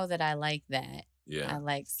you know that I like that. I Yeah.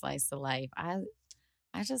 like slice of life. I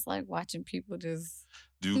just like watching people just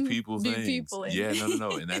Do people be things. people in. Yeah, no, no,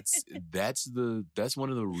 no. And that's one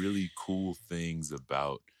of the really cool things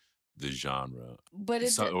about the genre. But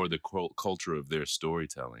it, Or the culture of their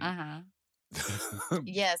storytelling. uh huh.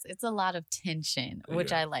 Yes, it's a lot of tension,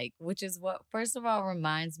 which Yeah. I like, which is what, first of all,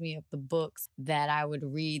 reminds me of the books that I would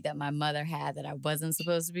read that my mother had that I wasn't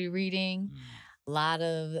supposed to be reading.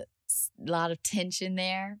 Mm. Lot of tension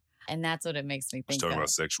there. And that's what it makes me She's think talking of. about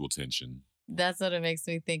sexual tension. That's what it makes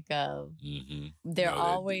me think of. Hmm. They're No, that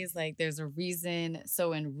always like, there's a reason.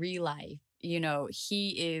 So in real life,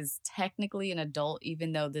 he is technically an adult,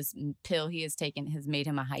 even though this pill he has taken has made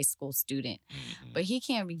him a high school student. hmm But he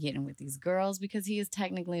can't be getting with these girls because he is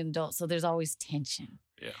technically an adult. So there's always tension.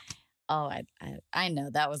 yeah. Oh, I know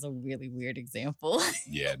that was a really weird example.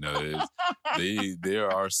 Yeah, no,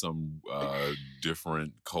 there are some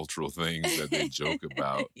different cultural things that they joke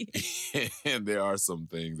about. And there are some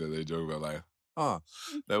things that they joke about like, huh,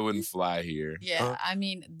 that wouldn't fly here. Yeah, I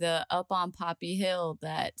mean, the Up on Poppy Hill,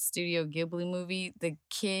 that Studio Ghibli movie, the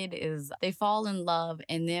kid they fall in love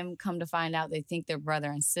and then come to find out they think they're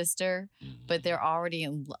brother and sister, but Mhm. they're already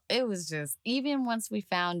in love. It was just, even once we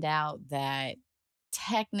found out that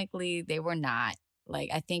technically they were not, like,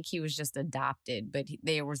 I think he was just adopted, but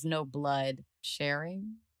there was no blood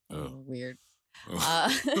sharing. Oh. Weird. Uh,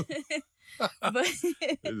 but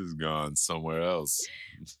It has gone somewhere else.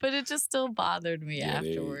 but it just still bothered me Yeah,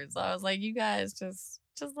 afterwards. I was like, you guys just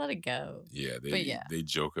let it go. yeah, But yeah, they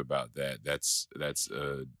joke about that. That's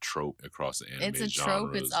a trope across the anime it's a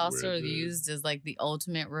trope. It's genres where also used as like the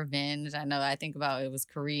ultimate revenge. I know I think about it was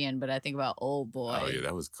Korean, but I think about Old oh yeah, Boy.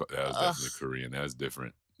 that was Ugh, definitely Korean. That was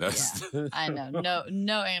different. yeah, That's I know.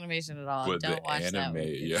 No animation at all. but the Don't watch that anime, with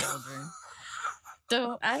your yeah. children.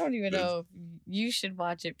 I don't even That's know if you should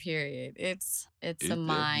watch it, period. It's a it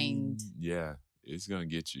mind. yeah, it's gonna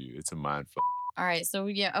get you. It's a mind fuck. All right, so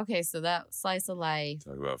yeah, okay, so that slice of life.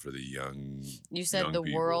 Talk about for the young You said the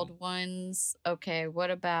people. world ones. Okay, what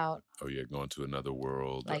about Oh yeah, going to another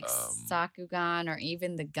world. like Sakugan or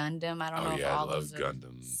even the Gundam? I don't Oh know if yeah, I all love those are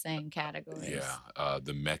Gundam. same categories. Yeah,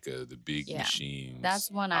 the mecha, the big Yeah, machines, that's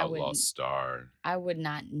one Outlaw Star. I would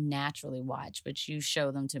not naturally watch, but you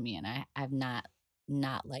show them to me, and I've not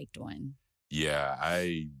liked one. Yeah,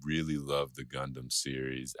 I really love the Gundam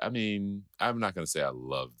series. I mean, I'm not gonna say I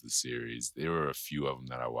love the series. There were a few of them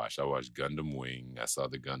that I watched. I watched Gundam Wing. I saw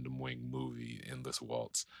the Gundam Wing movie, Endless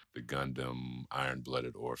Waltz. The Gundam Iron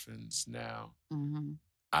Blooded Orphans. Now, Hmm.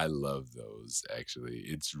 I love those actually.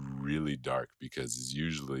 It's really dark because it's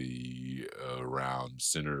usually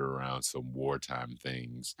centered around some wartime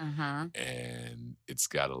things. Uh huh. And it's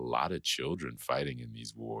got a lot of children fighting in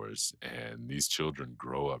these wars, and these children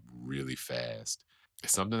grow up really fast.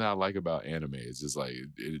 It's something that I like about anime. It's just like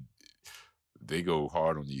they go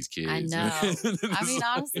hard on these I kids. know. I It's mean, like-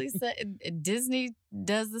 honestly, Disney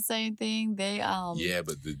does the same thing. yeah,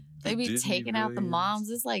 but the They be Disney taking out the villains- moms.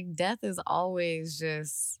 It's like death is always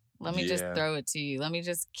just, let me just Yeah. throw it to you. Let me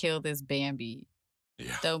just kill this Bambi.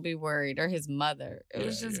 Yeah, Don't be worried. Or his mother. It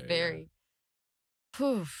was Yeah, just yeah, very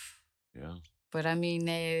poof. yeah, But I mean,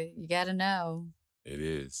 you gotta know. it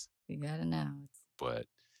is. You gotta know. But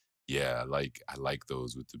yeah, I like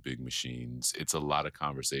those with the big machines. It's a lot of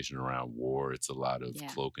conversation around war. It's a lot of Yeah.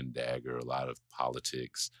 cloak and dagger, a lot of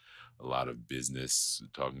politics, a lot of business,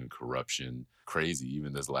 talking corruption. Crazy.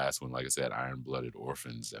 Even this last one, like I said, Iron Blooded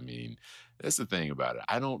Orphans. I mean, that's the thing about it.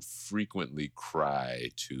 I don't frequently cry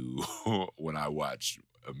to when I watch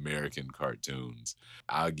American cartoons.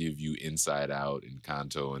 I'll give you Inside Out and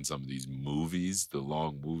Kanto and some of these movies, the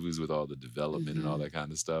long movies with all the development and all Mhm. that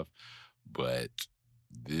kind of stuff. But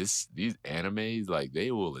these animes, like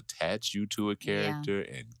they will attach you to a character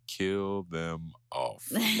and kill them off.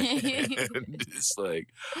 And it's like,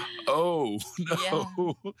 oh Yeah,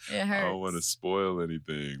 no, it I don't want to hurts. spoil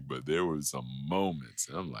anything, but there were some moments,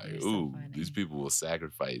 and I'm like, You're so ooh, these funny. people will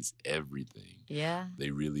sacrifice everything. Yeah.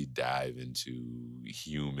 They really dive into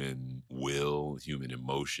human will, human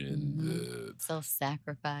emotion, Hmm. the depth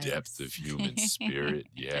Self-sacrifice. of human spirit.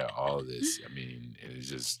 Yeah, all this. I mean, and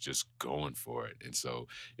it's just going for it. And so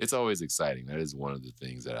it's always exciting. That is one of the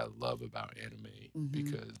things that I love about anime Hmm.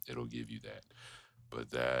 because it'll give you that.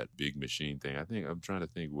 But that big machine thing, I think I'm trying to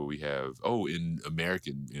think what we have. Oh,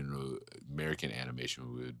 American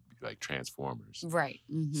animation would be like Transformers. Right.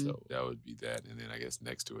 Hmm. So that would be that, and then I guess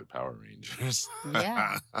next to it, Power Rangers.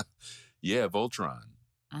 Yeah. Yeah, Voltron.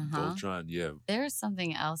 Uh-huh. Voltron, yeah. There's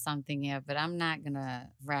something else I'm thinking of, but I'm not gonna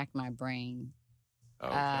rack my brain.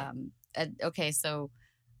 Okay. Okay, so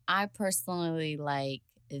I personally like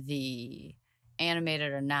the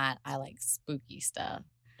animated or not, I like spooky stuff.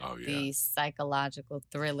 Oh yeah. The psychological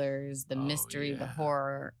thrillers, the Oh mystery, the yeah.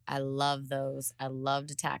 horror. I love those. I loved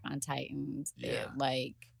Attack on Titans. It Yeah.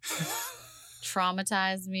 like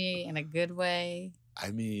traumatized me in a good way.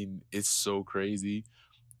 I mean, it's so crazy.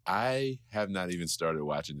 I have not even started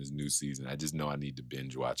watching this new season. I just know I need to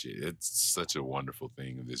binge watch it. It's such a wonderful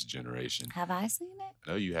thing of this generation. Have I seen it?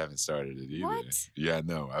 I know you haven't started it either. What? Yeah, I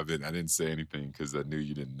know. I didn't say anything because I knew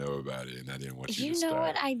you didn't know about it, and I didn't want you You to know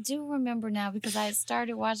start. what? I do remember now because I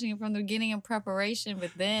started watching it from the beginning in preparation, but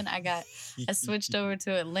then I switched over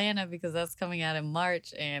to Atlanta because that's coming out in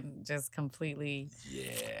March and just completely.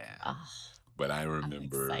 Yeah. Oh, But I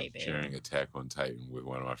remember excited. sharing Attack on Titan with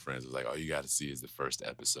one of my friends. It was like, all you got to see is the first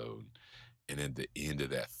episode. And at the end of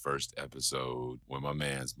that first episode, when my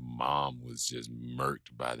man's mom was just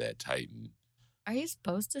murked by that Titan, are you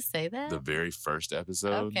supposed to say that? the very first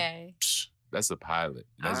episode, Okay. that's a pilot.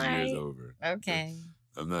 That's All years right. over. Okay.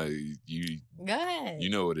 I'm not, you Go ahead. you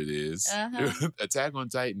know what it is. Uh-huh. Attack on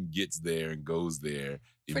Titan gets there and goes there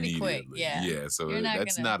Pretty quick, immediately. yeah. Yeah, so You're not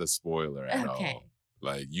that's gonna- not a spoiler at Okay. all.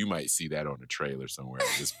 Like, you might see that on a trailer somewhere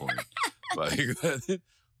at this point. Like,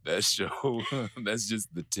 that show, that's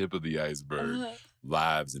just the tip of the iceberg. Uh-huh.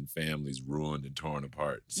 Lives and families ruined and torn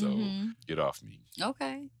apart. So Mhm. get off me.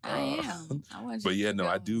 Okay. I am. I want you But to yeah, keep no,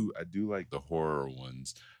 I going. do like the horror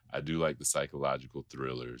ones. I do like the psychological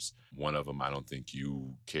thrillers. One of them I don't think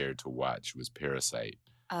you cared to watch was Parasite.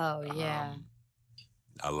 Oh, yeah.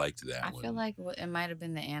 I liked that I one. feel like it might have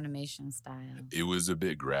been the animation style. It was a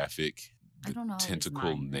bit graphic. I The don't always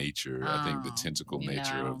tentacle mind that. nature. I think the Oh, tentacle you know,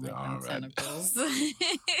 nature I of don't the like them arm. tentacles.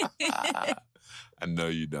 I know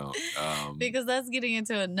you don't. Because that's getting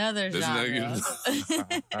into another That's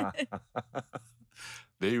genre. not-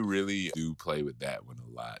 They really do play with that one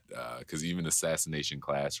a lot. Because even Assassination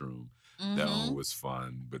Classroom, that one Mhm. was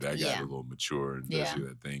fun, but that got Yeah. a little mature, and Yeah. especially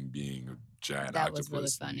that thing being a giant That octopus. was really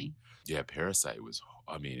thing. funny. Yeah, Parasite was.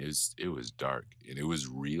 I mean, it was dark and it was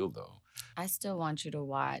real though. I still want you to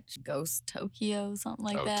watch Ghost Tokyo, something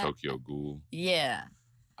like that. Tokyo Ghoul. Yeah.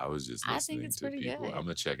 I was just I think listening it's to pretty people. good. I'm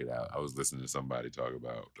gonna check it out. I was listening to somebody talk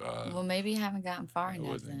about. Well, maybe you haven't gotten far it enough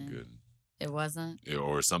wasn't then. good. It wasn't?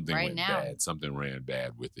 Or something Right went now. bad. Something ran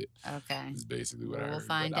bad with it. Okay. Is basically what Well, I we'll heard.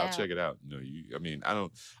 find but I'll out. check it out. No, I mean, I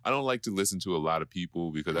don't like to listen to a lot of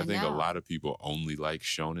people because I I think a know. lot of people only like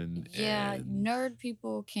shonen. Yeah, and nerd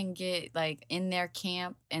people can get like in their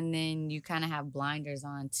camp and then you kind of have blinders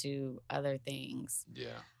on to other things.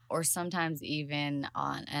 yeah. Or sometimes even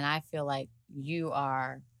on, and I feel like you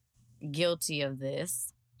are guilty of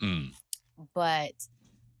this, Mm. but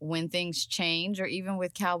when things change, or even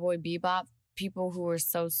with Cowboy Bebop, people who were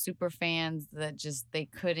so super fans that just they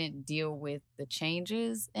couldn't deal with the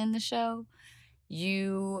changes in the show,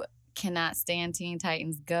 you cannot stand Teen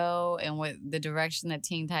Titans Go and with the direction that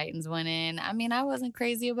Teen Titans went in. I mean, I wasn't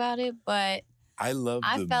crazy about it, but I love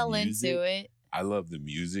I the fell music. into it. I love the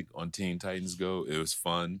music on Teen Titans Go. It was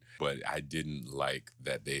fun, but I didn't like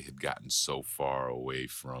that they had gotten so far away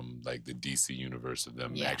from like the DC universe of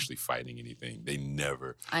them Yeah. actually fighting anything. They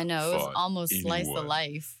never. I know, it was fought almost slice of anyone.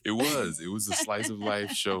 life. It was a slice of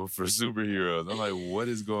life show for superheroes. I'm like, what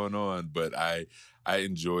is going on? But I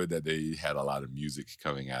enjoyed that they had a lot of music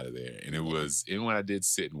coming out of there, and it was. And when I did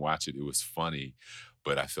sit and watch it, it was funny,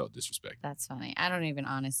 but I felt disrespected. That's funny. I don't even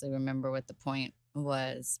honestly remember what the point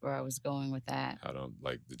was, where I was going with that. I don't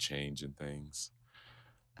like the change in things.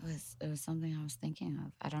 It was something I was thinking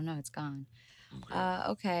of. I don't know. It's gone. Okay.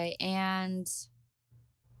 Okay. And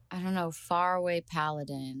I don't know. Faraway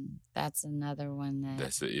Paladin. That's another one that.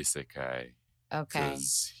 That's an isekai. Okay.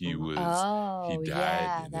 Because he Oh, died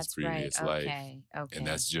yeah, in his that's previous right. life. Okay. Okay. And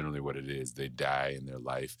that's generally what it is. They die in their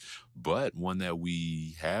life. But one that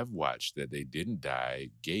we have watched that they didn't die,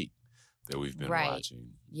 Gate. that we've been Right. watching.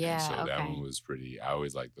 And so Yeah, that one okay. was pretty, I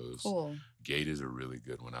always like those. Cool. Gate is a really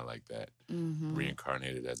good one. I like that. Mhm.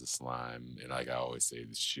 Reincarnated as a slime. And like I always say,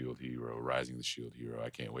 the Shield Hero, Rising the Shield Hero. I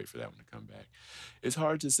can't wait for that one to come back. It's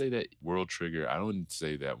hard to say that World Trigger, I don't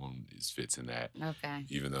say that one fits in that, Okay.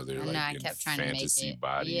 even though they're I know like I in kept trying to make fantasy it.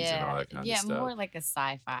 bodies and all Yeah. that kind of Yeah, stuff. more like a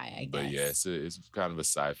sci-fi, I But yeah, guess. it's kind of a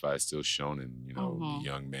sci-fi, still shonen, the Mhm.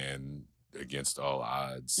 young man against all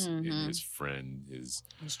odds and his Mhm. friend, his,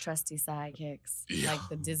 His trusty sidekicks, yeah, like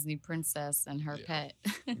the Disney princess and her yeah, pet.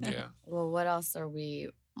 yeah. Well, what else are we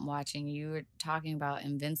watching? You were talking about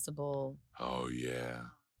Invincible. Oh yeah.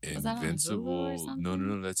 Was that on Hulu or Invincible. No, no, something?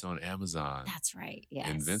 no, that's on Amazon. That's right. Yes.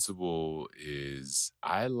 Invincible is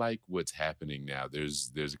I like what's happening now. There's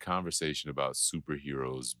a conversation about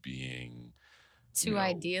superheroes being, you Too know,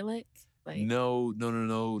 idyllic? Like, no, no, no,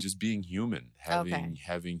 no, just being human, okay.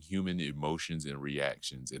 having human emotions and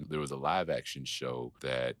reactions. And there was a live action show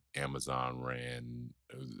that Amazon ran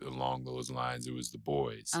along those lines. It was The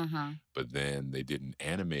Boys. Uh-huh. But then they did an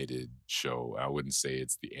animated show. I wouldn't say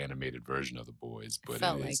it's the animated version of The Boys, I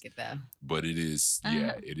felt like it though. but it is, Uh-huh.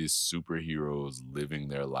 yeah, it is superheroes living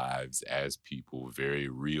their lives as people, very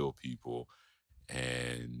real people.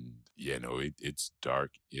 And yeah, no, it's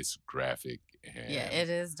dark, it's graphic, Yeah, and it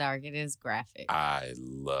is dark. It is graphic. I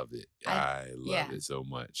love it. I I love yeah, it so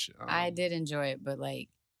much. I did enjoy it, but like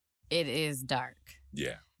it is dark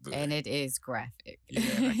Yeah, and it is graphic. yeah,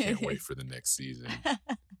 and I can't wait for the next season.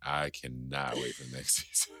 I cannot wait for the next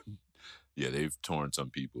season. Yeah, they've torn some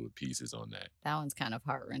people to pieces on that. That one's kind of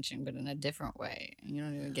heart wrenching, but in a different way. You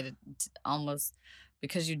don't even get it almost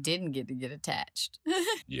because you didn't get to get attached.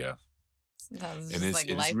 Yeah, Sometimes it's and just like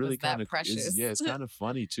it's life really was that kind of precious. it's kind of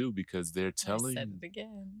funny too because they're I said telling it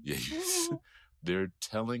again. yeah they're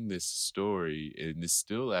telling this story and it's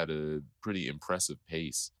still at a pretty impressive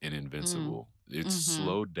pace in Mm. Invincible. It's Mm-hmm.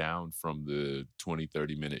 slowed down from the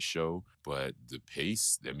 20-30 minute show, but the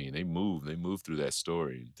pace, I mean, they move through that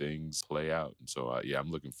story and things play out. And so, yeah, I'm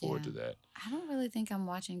looking forward Yeah. to that. I don't really think I'm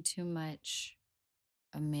watching too much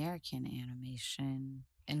American animation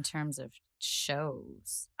in terms of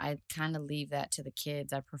shows. I kind of leave that to the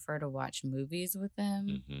kids. I prefer to watch movies with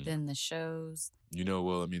them Hmm. than the shows.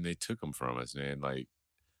 Well, I mean, they took them from us, man. Like,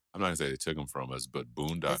 I'm not gonna say they took them from us, but This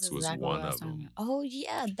Boondocks is was exactly what one I was of talking them. about. Oh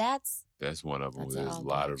yeah, That's one of them. that's Where an there's a all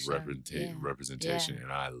lot black of show. Yeah. Yeah. representation,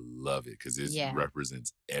 and I love it because it Yeah.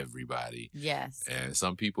 represents everybody. Yes. And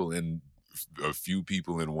some people in a few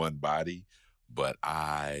people in one body, but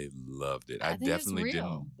I loved it. I I think it's definitely real.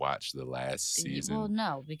 didn't watch the last Well, season.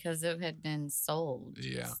 no, because it had been sold.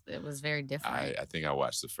 Yeah. It was very different. I think I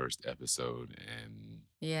watched the first episode and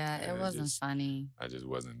Yeah, it wasn't funny. I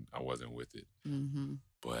wasn't with it. Mm-hmm.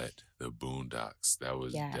 But the Boondocks, that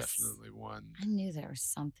was Yes. definitely one I knew there was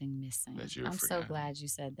something missing. that you were I'm so forgetting. glad you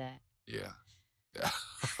said that. Yeah.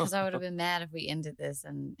 Because I would have been mad if we ended this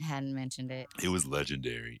and hadn't mentioned it. It was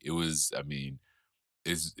legendary. It was, I mean,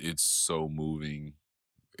 it's so moving.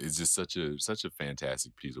 It's just such a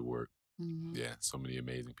fantastic piece of work. Mhm. Yeah, so many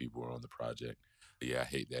amazing people were on the project. Yeah, I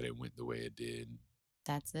hate that it went the way it did.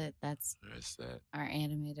 That's it. That's That's that. our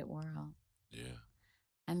animated world. Yeah.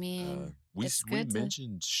 I mean, We it's we good to.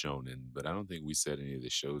 mentioned shonen, but I don't think we said any of the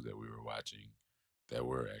shows that we were watching that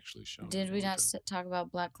were actually shonen. Did we not talk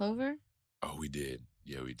about Black Clover? Oh, we did.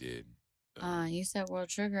 Yeah, we did. You said World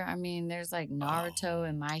Trigger. I mean, there's like Naruto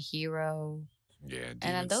and My Hero. Yeah, And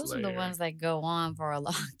Demon those are the Slayer. ones that go on for a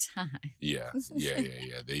long time. Yeah.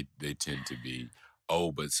 They tend to be.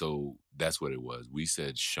 Oh, but so that's what it was. We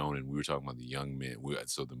said shonen. We were talking about the young men.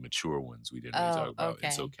 So the mature ones we didn't really talk about.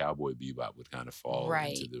 And so okay. Cowboy Bebop would kind of fall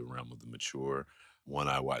Right. into the realm of the mature. One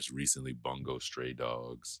I watched recently, Bungo Stray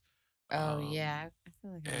Dogs. Oh yeah, I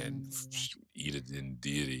feel like I And remember you watching. Eden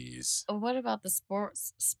Deities. Oh, what about the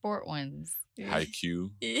sport ones?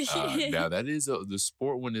 Haikyuu. Now that is the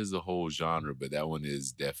sport one is a whole genre, but that one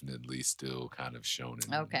is definitely still kind of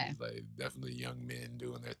shonen. Okay. It's like definitely young men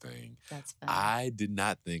doing their thing. That's funny. I did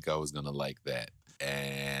not think I was gonna like that,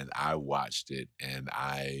 and I watched it, and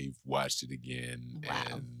I watched it again, Wow.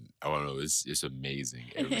 and I don't know, it's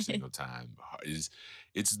amazing every single time.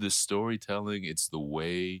 It's the storytelling, it's the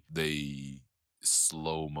way they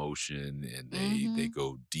slow motion and they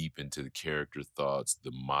go deep into the character thoughts,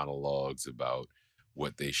 the monologues about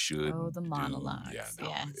what they should Oh, the do. monologues. Yeah, no,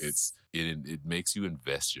 Yes. it makes you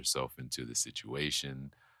invest yourself into the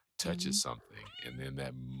situation, touches Mm-hmm. something, and then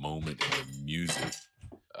that moment in the music,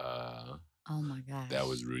 Oh my gosh. that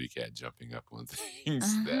was Rudy Cat jumping up on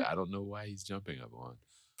things that I don't know why he's jumping up on.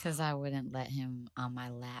 Because I wouldn't let him on my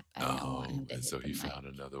lap. I didn't want him to And hit so the he mic. found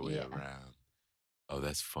another way Yeah. around. Oh,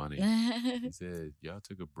 that's funny. He said, "Y'all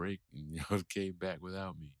took a break and y'all came back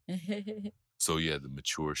without me." So yeah, the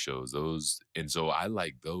mature shows, those, and so I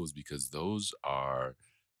like those because those are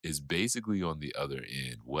is basically on the other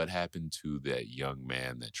end. What happened to that young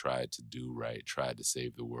man that tried to do right, tried to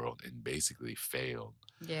save the world, and basically failed?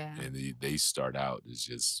 Yeah. And they start out as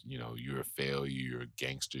just, you're a failure, you're a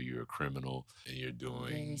gangster, you're a criminal, and you're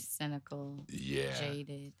Very doing, cynical, yeah,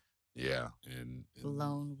 jaded, yeah, and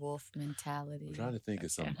lone wolf I'm trying mentality. to think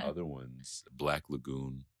of some Okay. other ones. Black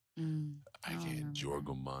Lagoon, I I don't can't, remember that.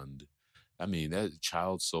 Jorgamund. I mean, that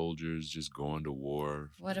child soldiers just going to war.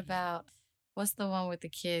 What about what's the one with the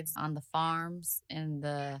kids on the farms and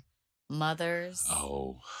the mothers?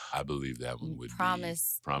 Oh, I believe that one would be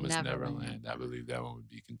Promise Promise Neverland. Neverland. I believe that one would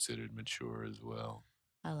be considered mature as well.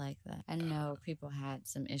 I like that. I Uh, know people had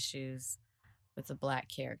some issues with the black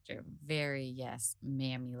character. Very, yes,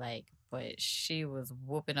 mammy like, but she was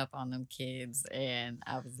whooping up on them kids and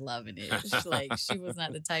I was loving it. Like she was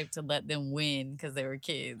not the type to let them win because they were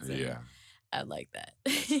kids. And yeah, I like that.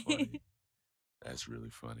 that's funny. That's really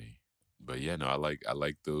funny. But yeah, no, I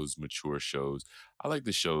like those mature shows. I like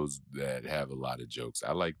the shows that have a lot of jokes.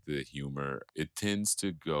 I like the humor. It tends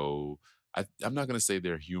to go. I'm not gonna say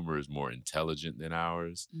their humor is more intelligent than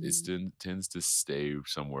ours. It Mhm. still tends to stay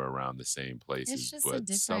somewhere around the same It's places, just a but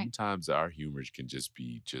different. sometimes our humors can just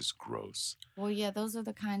be just gross. Well, yeah, those are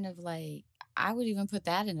the kind of like I would even put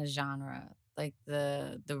that in a genre. Like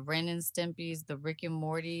the Ren and Stimpy's, the Rick and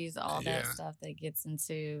Morty's, all that Yeah. stuff that gets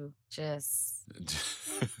into just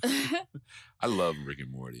I love Rick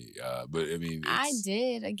and Morty, but I mean, I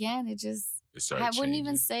did. Again, it just it I started wouldn't even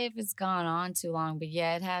changing. say if it's gone on too long, but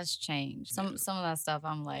yeah, it has changed. Yeah, Some of that stuff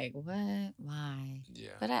I'm like, what? Why?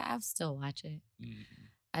 yeah. But I'll still watch it. Mhm.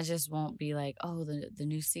 I just won't be like, oh, the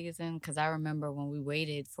new season. Because I remember when we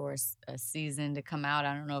waited for a season to come out.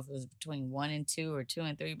 I don't know if it was between 1 and 2 or 2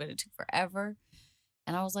 and 3, but it took forever.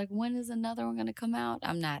 And I was like, when is another one going to come out?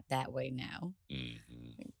 I'm not that way now.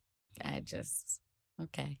 Mhm. I Mhm. just,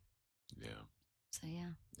 okay. Yeah, So,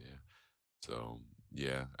 yeah. yeah. So,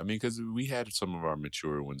 yeah. I mean, because we had some of our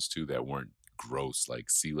mature ones too that weren't gross, like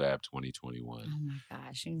C Lab 2021. Oh my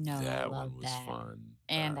gosh. You know, I That love one was that. fun.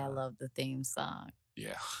 And I love the theme song.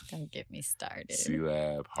 Yeah. Don't get me C started.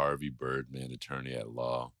 Lab, Harvey Birdman, Attorney at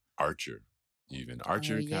Law, Archer. Even Oh,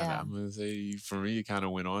 Archer kind of, yeah. I'm gonna say for me, it kind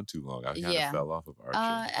of went on too long. I kind of Yeah. fell off of Archer.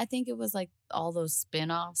 I think it was like all those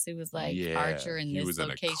spin-offs. It was like Yeah, Archer in he this was in a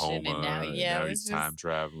location and now, coma, and yeah, now it he's was just, time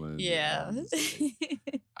traveling. And yeah. I'm just like,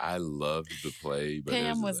 I loved the play, but it was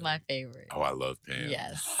Pam just was like, my favorite. oh, I love Pam.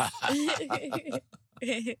 Yes.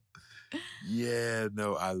 Yeah,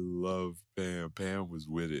 no, I love Pam. Pam was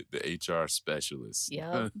with it, the HR specialist.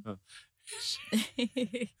 Yep.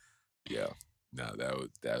 Yeah, no,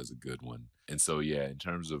 that was a good one. And so yeah, in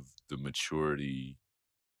terms of the maturity,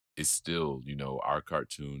 it's still, our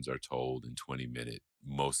cartoons are told in 20-minute,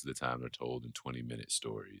 most of the time they're told in 20-minute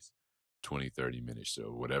stories, 20, 30 minutes.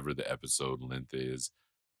 So whatever the episode length is,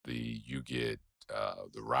 you get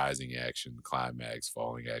the rising action, climax,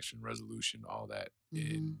 falling action, resolution, all that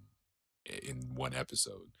hmm in one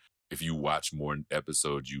episode. If you watch more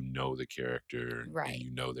episodes, you know the character and Right.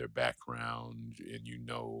 you know their background and you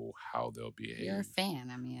know how they'll You're a behave.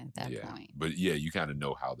 fan, I mean, at that Yeah, point. but yeah, you kind of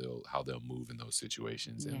know how they'll move in those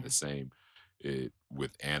situations. And Yeah. the same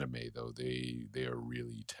with anime though, they are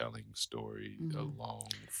really telling story, a hmm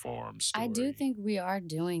long form I do story. think we are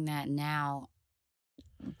doing that now,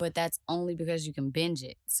 but that's only because you can binge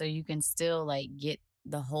it. So you can still like get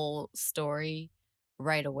the whole story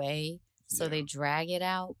right away. So Yeah, they drag it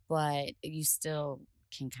out, but you still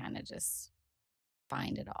can kind of just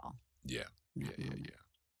find it all yeah, in yeah, that yeah, moment.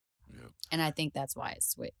 yeah, yeah. And I think that's why it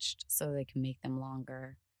switched. So they can make them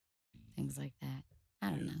longer, things like that.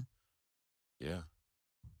 I don't Yeah, know. yeah.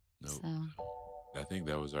 No, So I think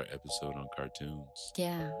that was our episode on cartoons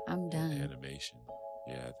yeah, I'm and done. animation.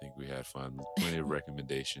 Yeah, I think we had fun. Plenty of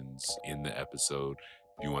recommendations in the episode.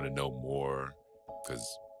 If you want to know more,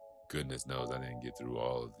 because goodness knows I didn't get through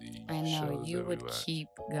all of the I know shows you that we would watched. keep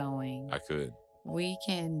going. I could. We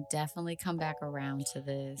can definitely come back around to Yeah,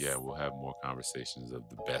 this. we'll have more conversations of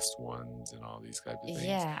the best ones and all these types of things.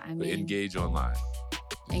 Yeah, I But mean, engage online.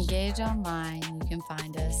 engage online. You can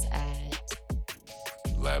find us at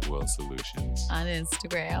Labwell Solutions on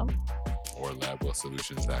Instagram. or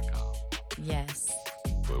labwellsolutions.com. Yes.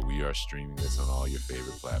 But we are streaming this on all your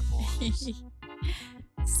favorite platforms.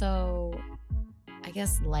 So I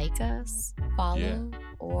guess like us, follow, Yeah.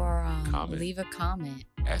 or Comment. leave a comment.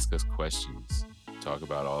 Ask us questions. Talk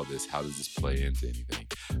about all this. How does this play into anything?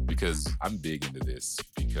 Because I'm big into this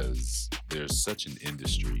because there's such an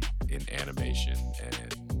industry in animation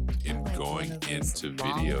and in like going one of those into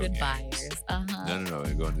long video games. goodbyes. No,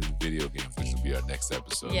 and going into video games, which will be our next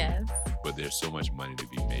episode. Yes. But there's so much money to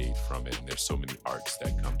be made from it, and there's so many arts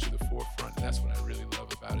that come to the forefront, and that's what I really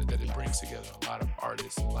love about it, that it brings together a lot of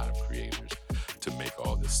artists, a lot of creators to make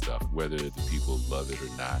all this stuff. Whether the people love it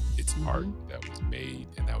or not, it's art that was made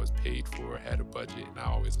and that was paid for, had a budget, and I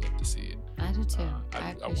always love to see it. I do too.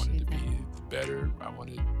 I want it to be better. I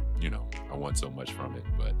want so much from it,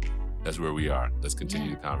 but that's where we are. Let's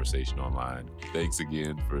continue the conversation online. Thanks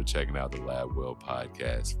again for checking out the Lab Well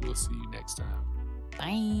podcast. We'll see you next time.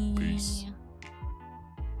 Bye. Peace.